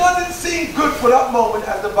it doesn't seem good for that moment,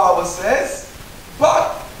 as the Bible says,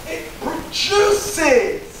 but it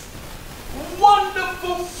produces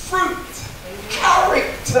wonderful fruit,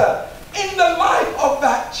 character in the life of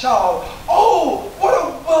that child. Oh, what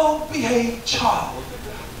a well-behaved child.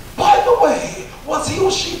 By the way, was he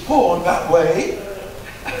or she born that way?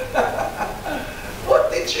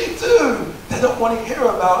 What did you do? They don't want to hear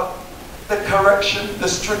about the correction, the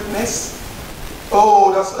strictness.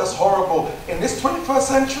 Oh, that's horrible. In this 21st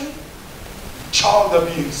century, child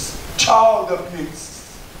abuse. Child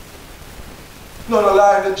abuse. Not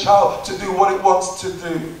allowing the child to do what it wants to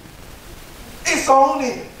do. It's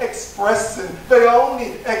only expressing, they're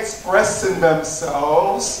only expressing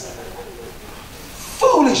themselves.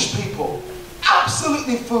 Foolish people.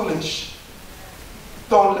 Absolutely foolish.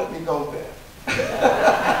 Don't let me go there.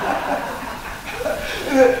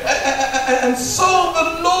 And so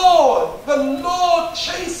the Lord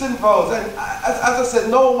chastens those. And as I said,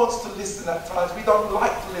 no one wants to listen at times. We don't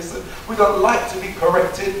like to listen. We don't like to be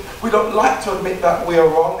corrected. We don't like to admit that we are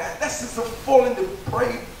wrong. And this is a fall in the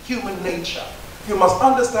prey human nature. You must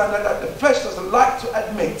understand that the flesh doesn't like to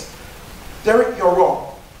admit, Derrick, you're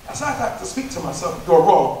wrong. As I have to speak to myself, you're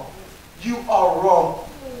wrong. You are wrong.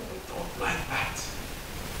 I don't like that.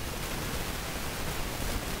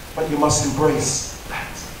 But you must embrace that.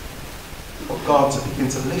 For God to begin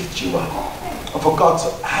to lift you up. And for God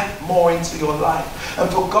to add more into your life. And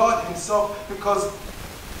for God Himself, because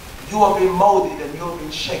you have been molded and you have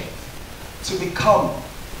been shaped to become,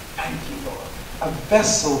 thank you, Lord, a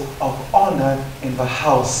vessel of honor in the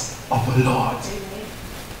house of the Lord.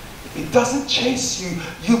 It doesn't chase you.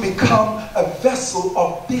 You become a vessel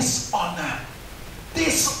of dishonor.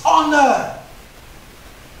 Dishonor.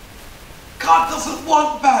 God doesn't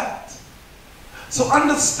want that. So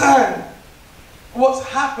understand what's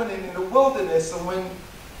happening in the wilderness, and when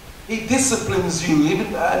He disciplines you,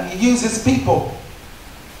 and He uses people.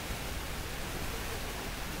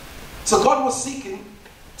 So God was seeking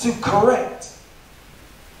to correct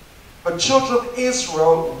the children of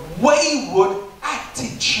Israel wayward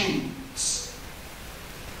attitudes.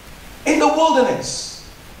 In the wilderness,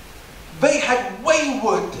 they had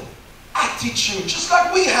wayward attitude, just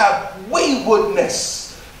like we have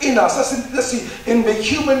waywardness in us. Let's see, in the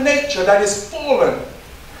human nature that is fallen.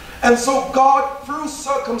 And so God, through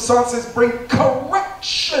circumstances, bring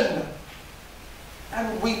correction.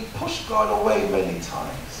 And we push God away many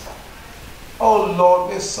times. Oh Lord,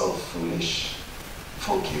 we're so foolish.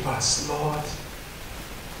 Forgive us, Lord.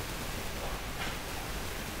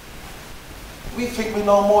 We think we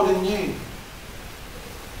know more than you.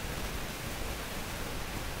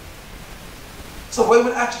 So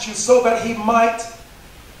wayward attitude, so that He might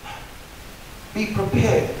be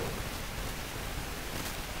prepared.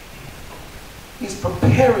 He's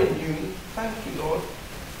preparing you, thank you, Lord,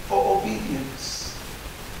 for obedience.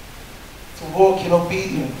 To walk in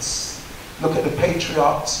obedience. Look at the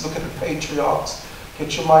patriarchs. Look at the patriarchs.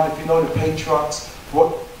 Get your mind, if you know the patriarchs,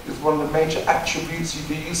 what is one of the major attributes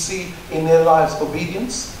do you see in their lives?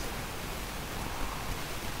 Obedience.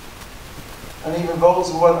 And even those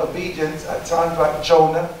who weren't obedient at times, like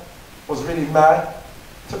Jonah, was really mad,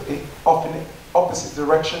 took it off in the opposite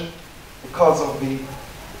direction because of the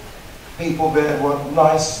people there were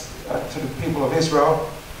nice to the people of Israel.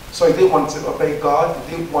 So he didn't want to obey God.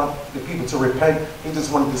 He didn't want the people to repent. He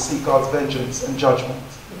just wanted to see God's vengeance and judgment.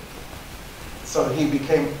 So he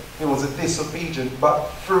was a disobedient, but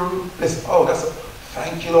through this,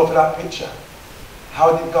 thank you, Lord, for that picture.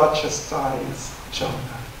 How did God chastise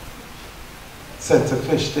Jonah? Sent a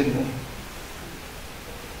fish, didn't He?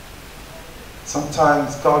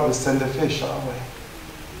 Sometimes God will send a fish our way.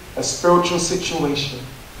 A spiritual situation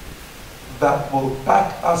that will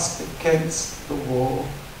back us against the wall,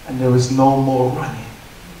 and there is no more running.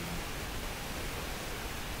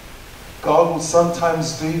 God will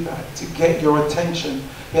sometimes do that to get your attention.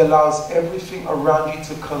 He allows everything around you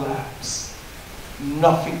to collapse.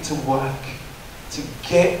 Nothing to work. To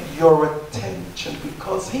get your attention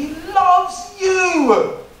because He loves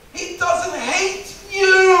you. He doesn't hate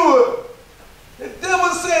you. The devil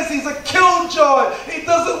says he's a killjoy. He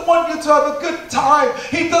doesn't want you to have a good time.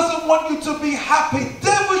 He doesn't want you to be happy.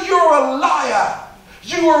 Devil, you're a liar.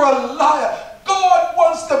 You are a liar. God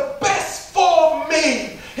wants the best for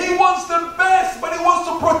me. He wants the best, but He wants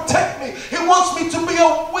to protect me. He wants me to be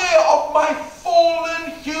aware of my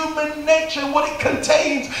fallen human nature, what it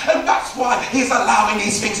contains. And that's why He's allowing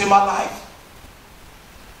these things in my life.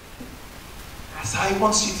 That's how He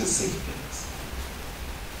wants you to see things.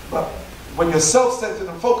 But when you're self-centered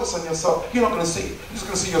and focused on yourself, you're not going to see it. You're just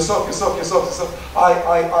going to see yourself. I,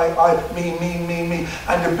 me.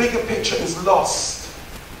 And the bigger picture is lost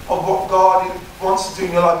of what God wants to do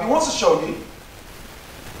in your life. He wants to show you.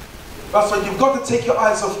 That's why you've got to take your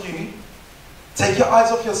eyes off you. Take your eyes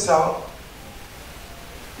off yourself.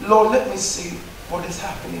 Lord, let me see what is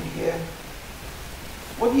happening here.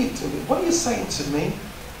 What are you doing? What are you saying to me?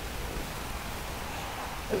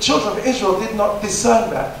 The children of Israel did not discern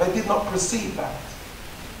that. They did not perceive that.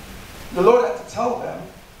 The Lord had to tell them.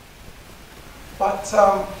 But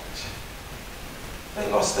they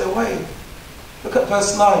lost their way. Look at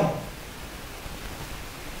verse 9.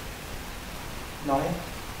 9.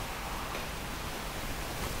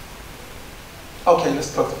 Okay,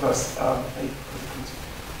 let's go to verse 8.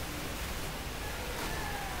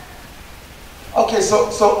 Okay, so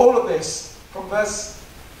all of this, from verse,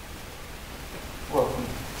 well, from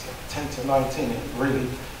 10 to 19, really,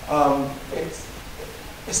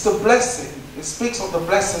 it's the blessing. It speaks of the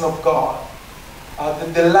blessing of God.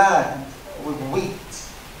 The land with wheat,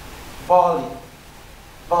 barley,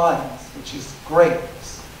 vines, which is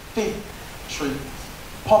grapes, fig trees,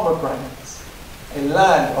 pomegranates, a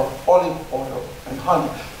land of olive oil and honey.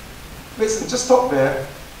 Listen, just stop there.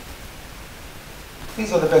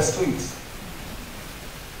 These are the best foods.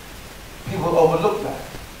 People overlook that.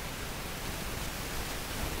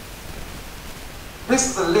 This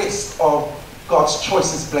is a list of God's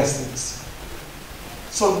choicest blessings.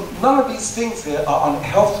 So none of these things here are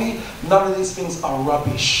unhealthy. None of these things are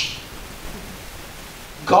rubbish.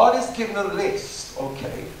 God has given a list,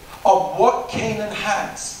 okay, of what Canaan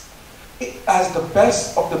has. It has the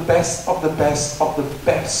best of the best of the best of the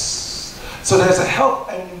best. So there's a health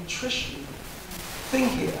and nutrition thing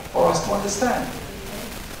here for us to understand.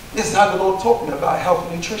 This is how the Lord taught me about health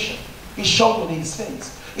and nutrition. He showed me these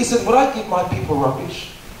things. He said, would I give my people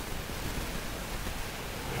rubbish?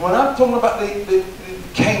 When I'm talking about the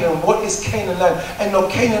Canaan, what is Canaan land? And no,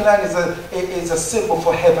 Canaan land is a symbol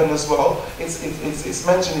for heaven as well. It's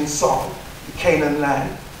mentioned in Psalm, the Canaan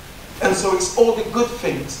land. And so it's all the good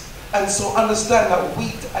things. And so understand that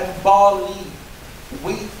wheat and barley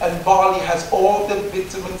has all the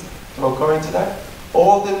vitamins. Can I go into that?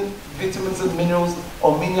 All the vitamins and minerals,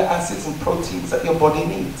 amino acids and proteins that your body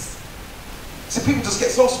needs. See, people just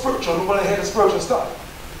get so spiritual and want to hear the spiritual stuff.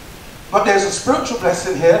 But there's a spiritual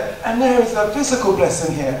blessing here, and there is a physical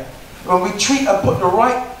blessing here. When we treat and put the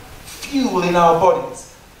right fuel in our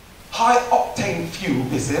bodies, high octane fuel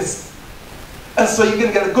this is, and so you're going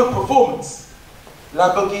to get a good performance.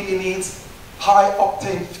 Lamborghini needs high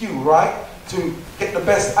octane fuel, right, to get the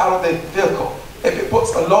best out of the vehicle. If it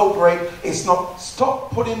puts a low grade, it's not.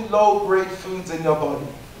 Stop putting low grade foods in your body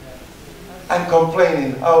and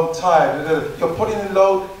complaining, oh, I'm tired. You're putting in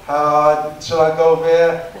low, shall I go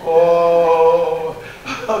there? Oh,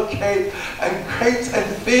 okay. And grapes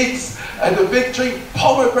and figs and the fig tree,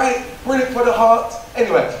 pomegranate, brilliant for the heart.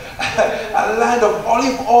 Anyway, a land of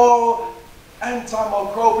olive oil,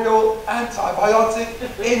 antimicrobial,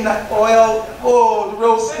 antibiotic in that oil. Oh, the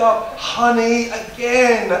real stuff. Honey,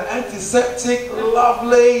 again, antiseptic,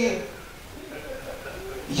 lovely.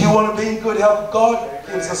 You want to be in good health? God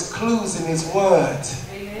gives us clues in His Word.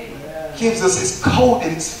 Gives us, it's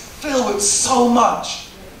coded, it's filled with so much.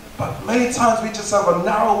 But many times we just have a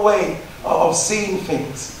narrow way of seeing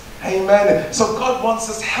things. Amen. So God wants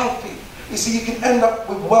us healthy. You see, you can end up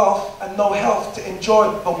with wealth and no health to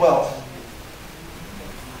enjoy the wealth.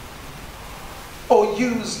 Or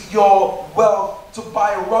use your wealth to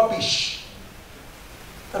buy rubbish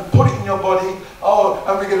and put it in your body. Oh,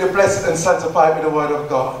 and we're going to bless it and sanctify it with the Word of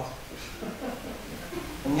God.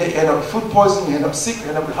 And yet you end up with food poisoning, you end up sick, you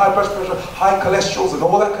end up with high blood pressure, high cholesterol and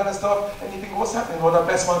all that kind of stuff. And you think, what's happening? Lord, I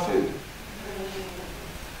bless my food.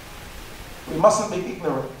 We mustn't be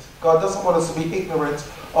ignorant. God doesn't want us to be ignorant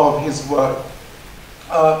of His Word.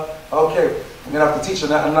 Okay, I'm going to have to teach on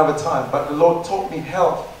that another time. But the Lord taught me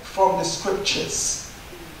health from the Scriptures.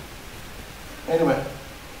 Anyway,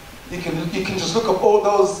 you can just look up all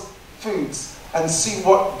those foods and see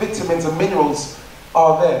what vitamins and minerals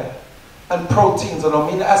are there, and proteins and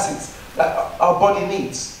amino acids that our body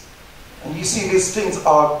needs. And you see these things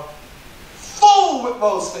are full with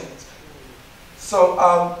those things. So,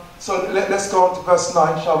 let's go on to verse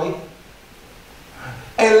 9, shall we?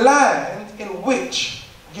 A land in which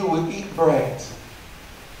you will eat bread.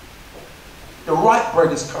 The right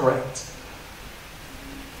bread is correct.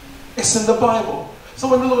 It's in the Bible. So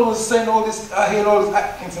when the Lord was saying all this, I hear all this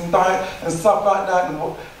Atkins and diet and stuff like that,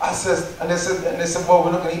 and they said, well,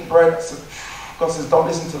 we're not going to eat bread. I said, God says, don't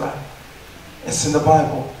listen to that. It's in the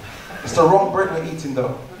Bible. It's the wrong bread we're eating,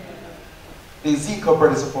 though. The Ezekiel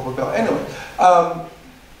bread is a proper bell. Anyway,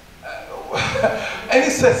 and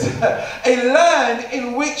it says, a land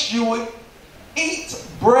in which you will eat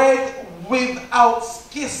bread without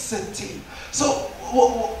scarcity. So,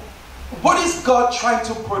 what is God trying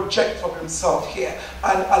to project of himself here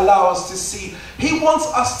and allow us to see? He wants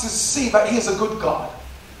us to see that he is a good God.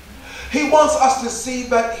 He wants us to see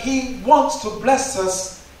that he wants to bless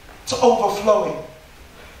us to overflowing.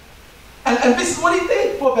 And this is what he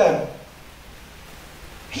did for them.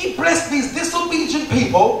 He blessed these disobedient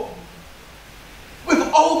people with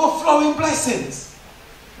overflowing blessings.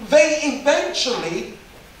 They eventually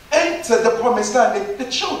entered the promised land,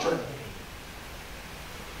 the children.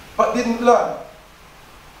 But didn't learn,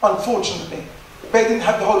 unfortunately. They didn't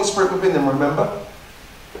have the Holy Spirit within them, remember?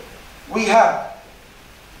 We have.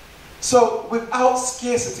 So without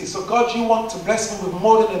scarcity, so God, you want to bless me with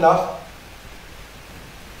more than enough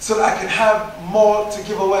so that I can have more to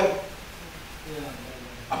give away.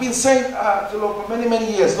 I've been saying to the Lord for many,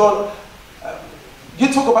 many years, Lord, you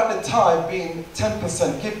talk about the tithe being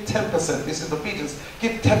 10%. Give 10%. This is obedience.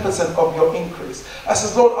 Give 10% of your increase. I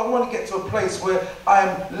says, Lord, I want to get to a place where I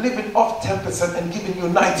am living off 10% and giving you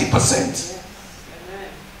 90%.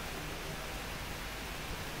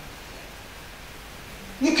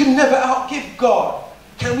 You can never outgive God.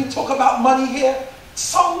 Can we talk about money here?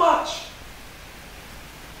 So much.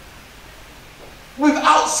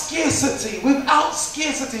 Without scarcity. Without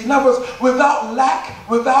scarcity. In other words, without lack,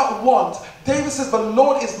 without want. David says, the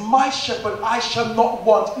Lord is my shepherd, I shall not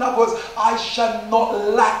want. In other words, I shall not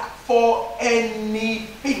lack for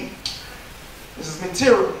anything. This is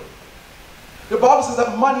materially. The Bible says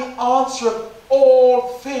that money answereth all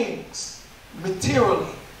things.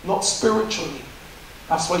 Materially, not spiritually.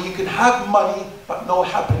 That's why you can have money but no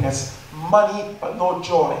happiness. Money but no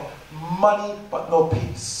joy. Money but no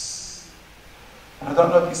peace. And I don't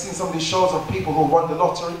know if you've seen some of these shows of people who won the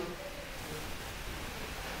lottery.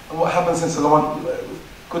 And what happens is a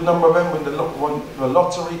good number of them when they won the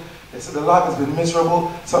lottery, they said their life has been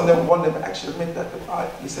miserable. Some of them, one of them actually admit that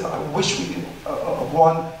he said, I wish we didn't have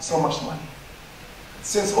won so much money.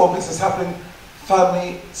 Since all this is happening,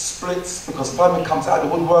 family splits because family comes out of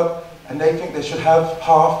the woodwork and they think they should have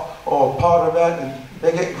half or part of that, and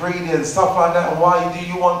they get greedy and stuff like that. And why do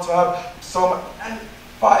you want to have so much? And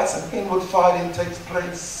fights and inward fighting takes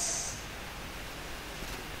place.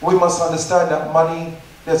 We must understand that money,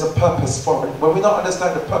 there's a purpose for it. When we don't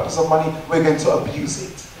understand the purpose of money, we're going to abuse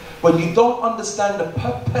it. When you don't understand the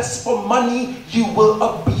purpose for money, you will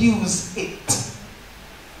abuse it.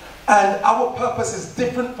 And our purpose is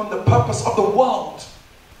different from the purpose of the world.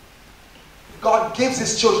 God gives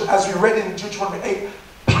his children, as we read in Deuteronomy 8,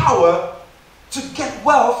 power to get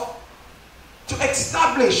wealth, to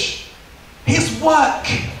establish his work.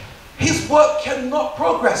 His work cannot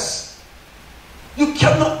progress. You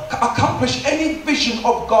cannot accomplish any vision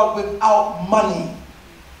of God without money.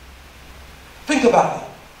 Think about it.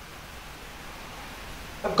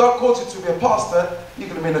 If God calls you to be a pastor, you're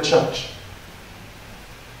going to be in a church.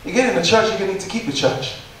 You get in a church, you're going to need to keep the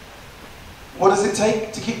church. What does it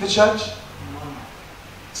take to keep the church?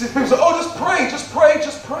 See, people say, oh, just pray, just pray,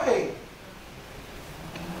 just pray.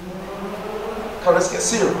 Okay, let's get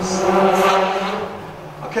serious.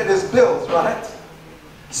 Okay, there's bills, right?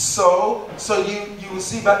 So you will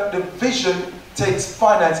see that the vision takes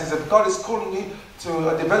finances. If God is calling you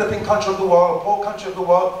to a developing country of the world, a poor country of the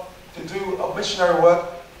world, to do a missionary work,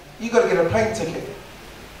 you've got to get a plane ticket.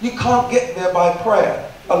 You can't get there by prayer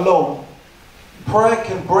alone. Prayer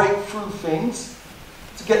can break through things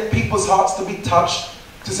to get people's hearts to be touched,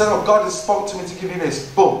 to say, oh, God has spoke to me to give you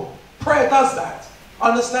this. Boom. Prayer does that.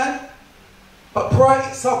 Understand? But prayer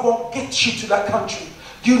itself won't get you to that country.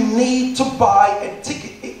 You need to buy a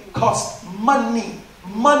ticket. It costs money.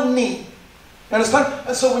 Money. You understand?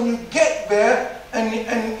 And so when you get there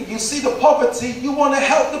and you see the poverty, you want to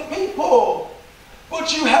help the people.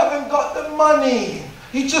 But you haven't got the money.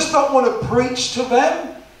 You just don't want to preach to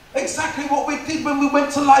them. Exactly what we did when we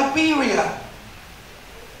went to Liberia.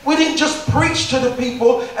 We didn't just preach to the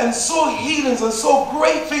people and saw healings and saw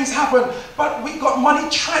great things happen, but we got money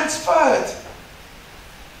transferred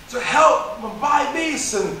to help buy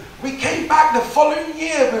this, and we came back the following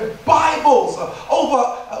year with Bibles, over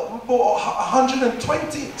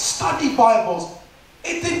 120 study Bibles.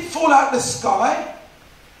 It didn't fall out the sky.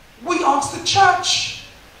 We asked the church.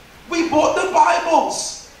 We bought the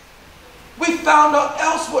Bibles. We found out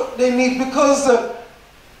else what they need, because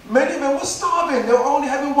many of them were starving. They were only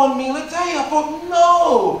having one meal a day. I thought,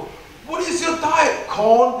 no. What is your diet?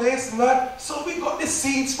 Corn, this and that. So we got the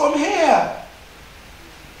seeds from here.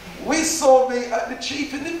 We saw the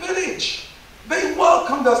chief in the village. They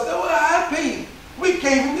welcomed us. They were happy. We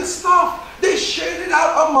gave them the stuff. They shared it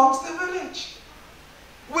out amongst the village.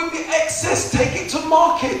 With the excess, take it to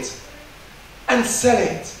market and sell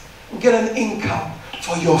it and get an income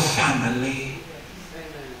for your family.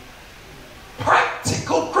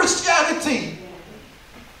 Practical Christianity.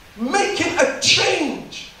 Making a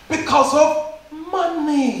change because of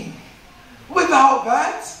money. Without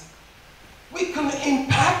that, we couldn't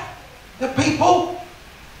impact the people.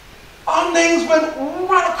 Our names went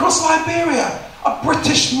right across Liberia. A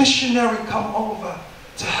British missionary come over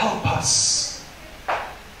to help us.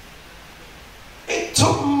 It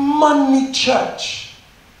took money, church,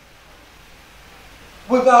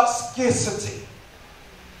 without scarcity.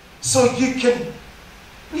 So you can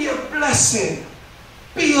be a blessing.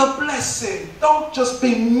 Be a blessing. Don't just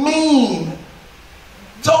be mean.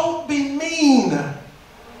 Don't be mean.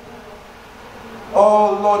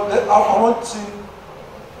 Oh Lord, I want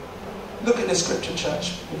to look at the scripture,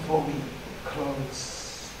 church, before we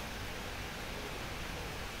close.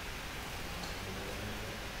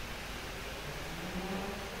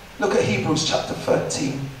 Look at Hebrews chapter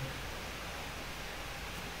 13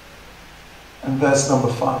 and verse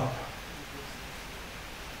number 5.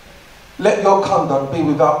 Let your conduct be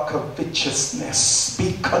without covetousness.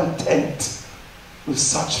 Be content with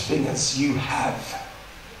such thing as you have.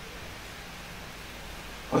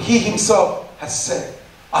 For he himself has said,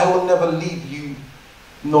 I will never leave you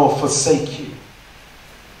nor forsake you.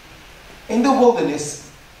 In the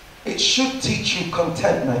wilderness, it should teach you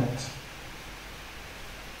contentment.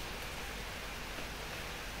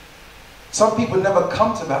 Some people never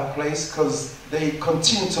come to that place because they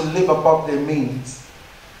continue to live above their means.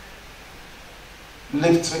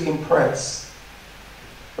 Live to impress.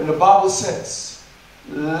 When the Bible says,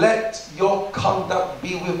 let your conduct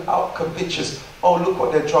be without covetous. Oh, look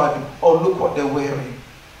what they're driving. Oh, look what they're wearing.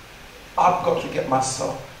 I've got to get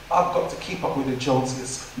myself. I've got to keep up with the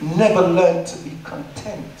Joneses. Never learn to be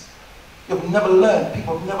content. You've never learned.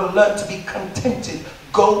 People have never learned to be contented.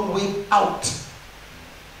 Go without.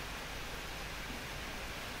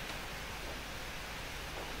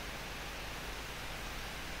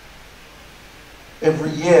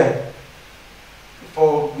 Every year,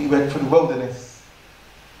 before we went through the wilderness,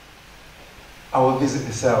 I will visit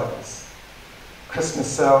the cells. Christmas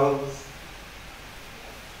cells,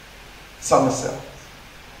 summer cells.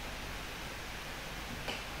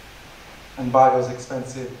 And buy those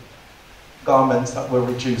expensive garments that were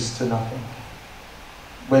reduced to nothing.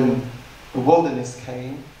 When the wilderness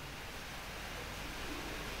came,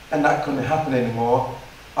 and that couldn't happen anymore,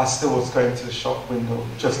 I still was going to the shop window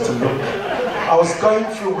just to look. I was going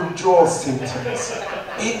through withdrawal symptoms.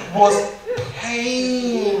 It was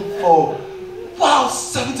painful. Wow,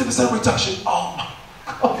 70% reduction. Oh my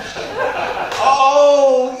gosh.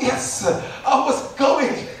 Oh, yes. I was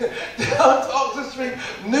going down to Oxford Street,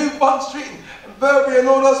 New Bond Street, Burberry and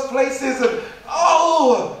all those places. And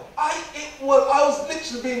I was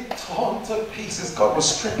literally being torn to pieces. God was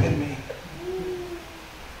stripping me.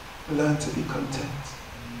 Learn to be content.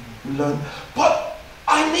 Learn. But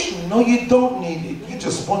I need, no, you don't need it. You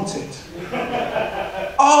just want it.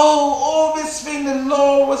 Oh, all this thing the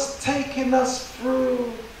Lord was taking us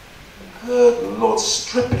through. Good Lord,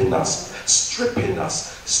 stripping us,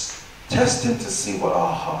 testing to see what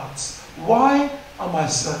our hearts. Why am I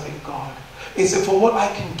serving God? Is it for what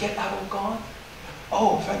I can get out of God?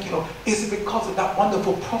 Oh, thank you, Lord. Is it because of that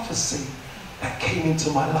wonderful prophecy that came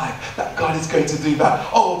into my life that God is going to do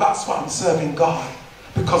that? Oh, that's why I'm serving God.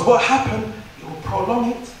 Because what happened? It will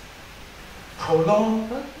prolong it. Prolong.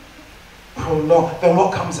 Then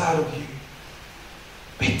what comes out of you?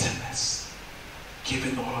 Bitterness.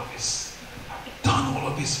 Giving all of this. I've done all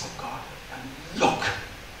of this for God. And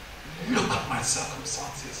look at my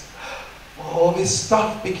circumstances. All this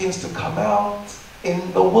stuff begins to come out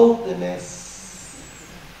in the wilderness.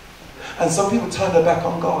 And some people turn their back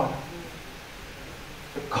on God.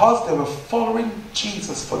 Because they were following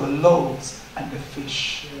Jesus for the loaves and the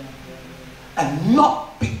fish. And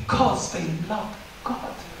not because they loved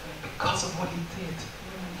God. because of what he did.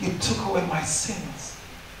 You took away my sins.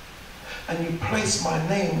 And you placed my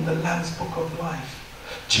name in the Lamb's Book of Life.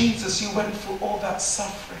 Jesus, you went through all that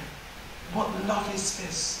suffering. What love is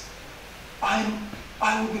this? I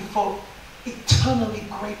will be eternally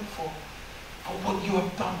grateful for what you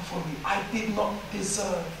have done for me. I did not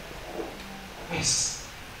deserve this.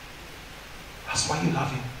 That's why you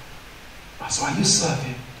love him. That's why you serve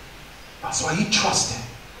him. That's why you trust him.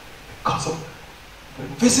 Because of when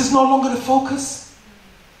this is no longer the focus,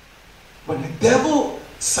 when the devil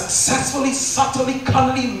successfully, subtly,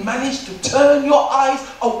 cunningly managed to turn your eyes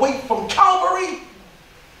away from Calvary,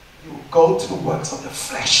 you will go to the works of the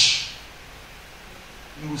flesh.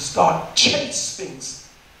 You will start chase things.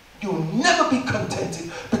 You will never be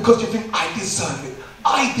contented because you think, I deserve it.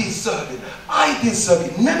 I deserve it. I deserve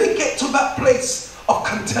it. Never get to that place of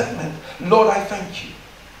contentment. Lord, I thank you.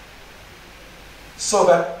 So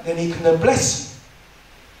that then he can then bless you.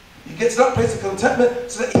 You get to that place of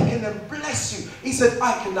contentment so that he can then bless you. He said,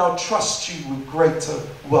 I can now trust you with greater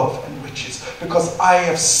wealth and riches because I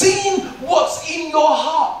have seen what's in your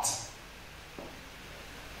heart.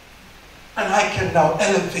 And I can now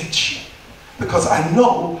elevate you because I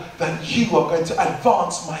know that you are going to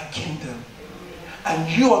advance my kingdom. And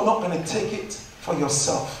you are not going to take it for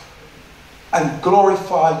yourself and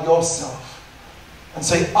glorify yourself and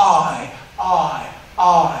say, I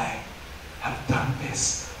have done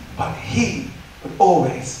this. But he would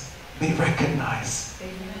always be recognized.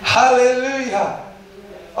 Amen. Hallelujah.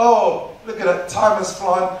 Oh, look at that. Time has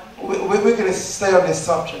flown. We're going to stay on this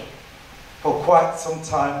subject for quite some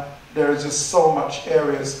time. There is just so much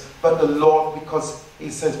areas. But the Lord, because he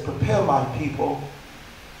says, prepare my people.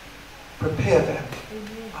 Prepare them.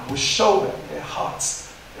 I will show them their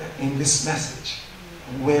hearts in this message.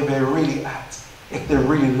 And where they're really at. If they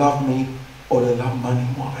really love me or they love money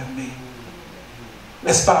more than me.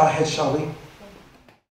 Let's bow our heads, shall we?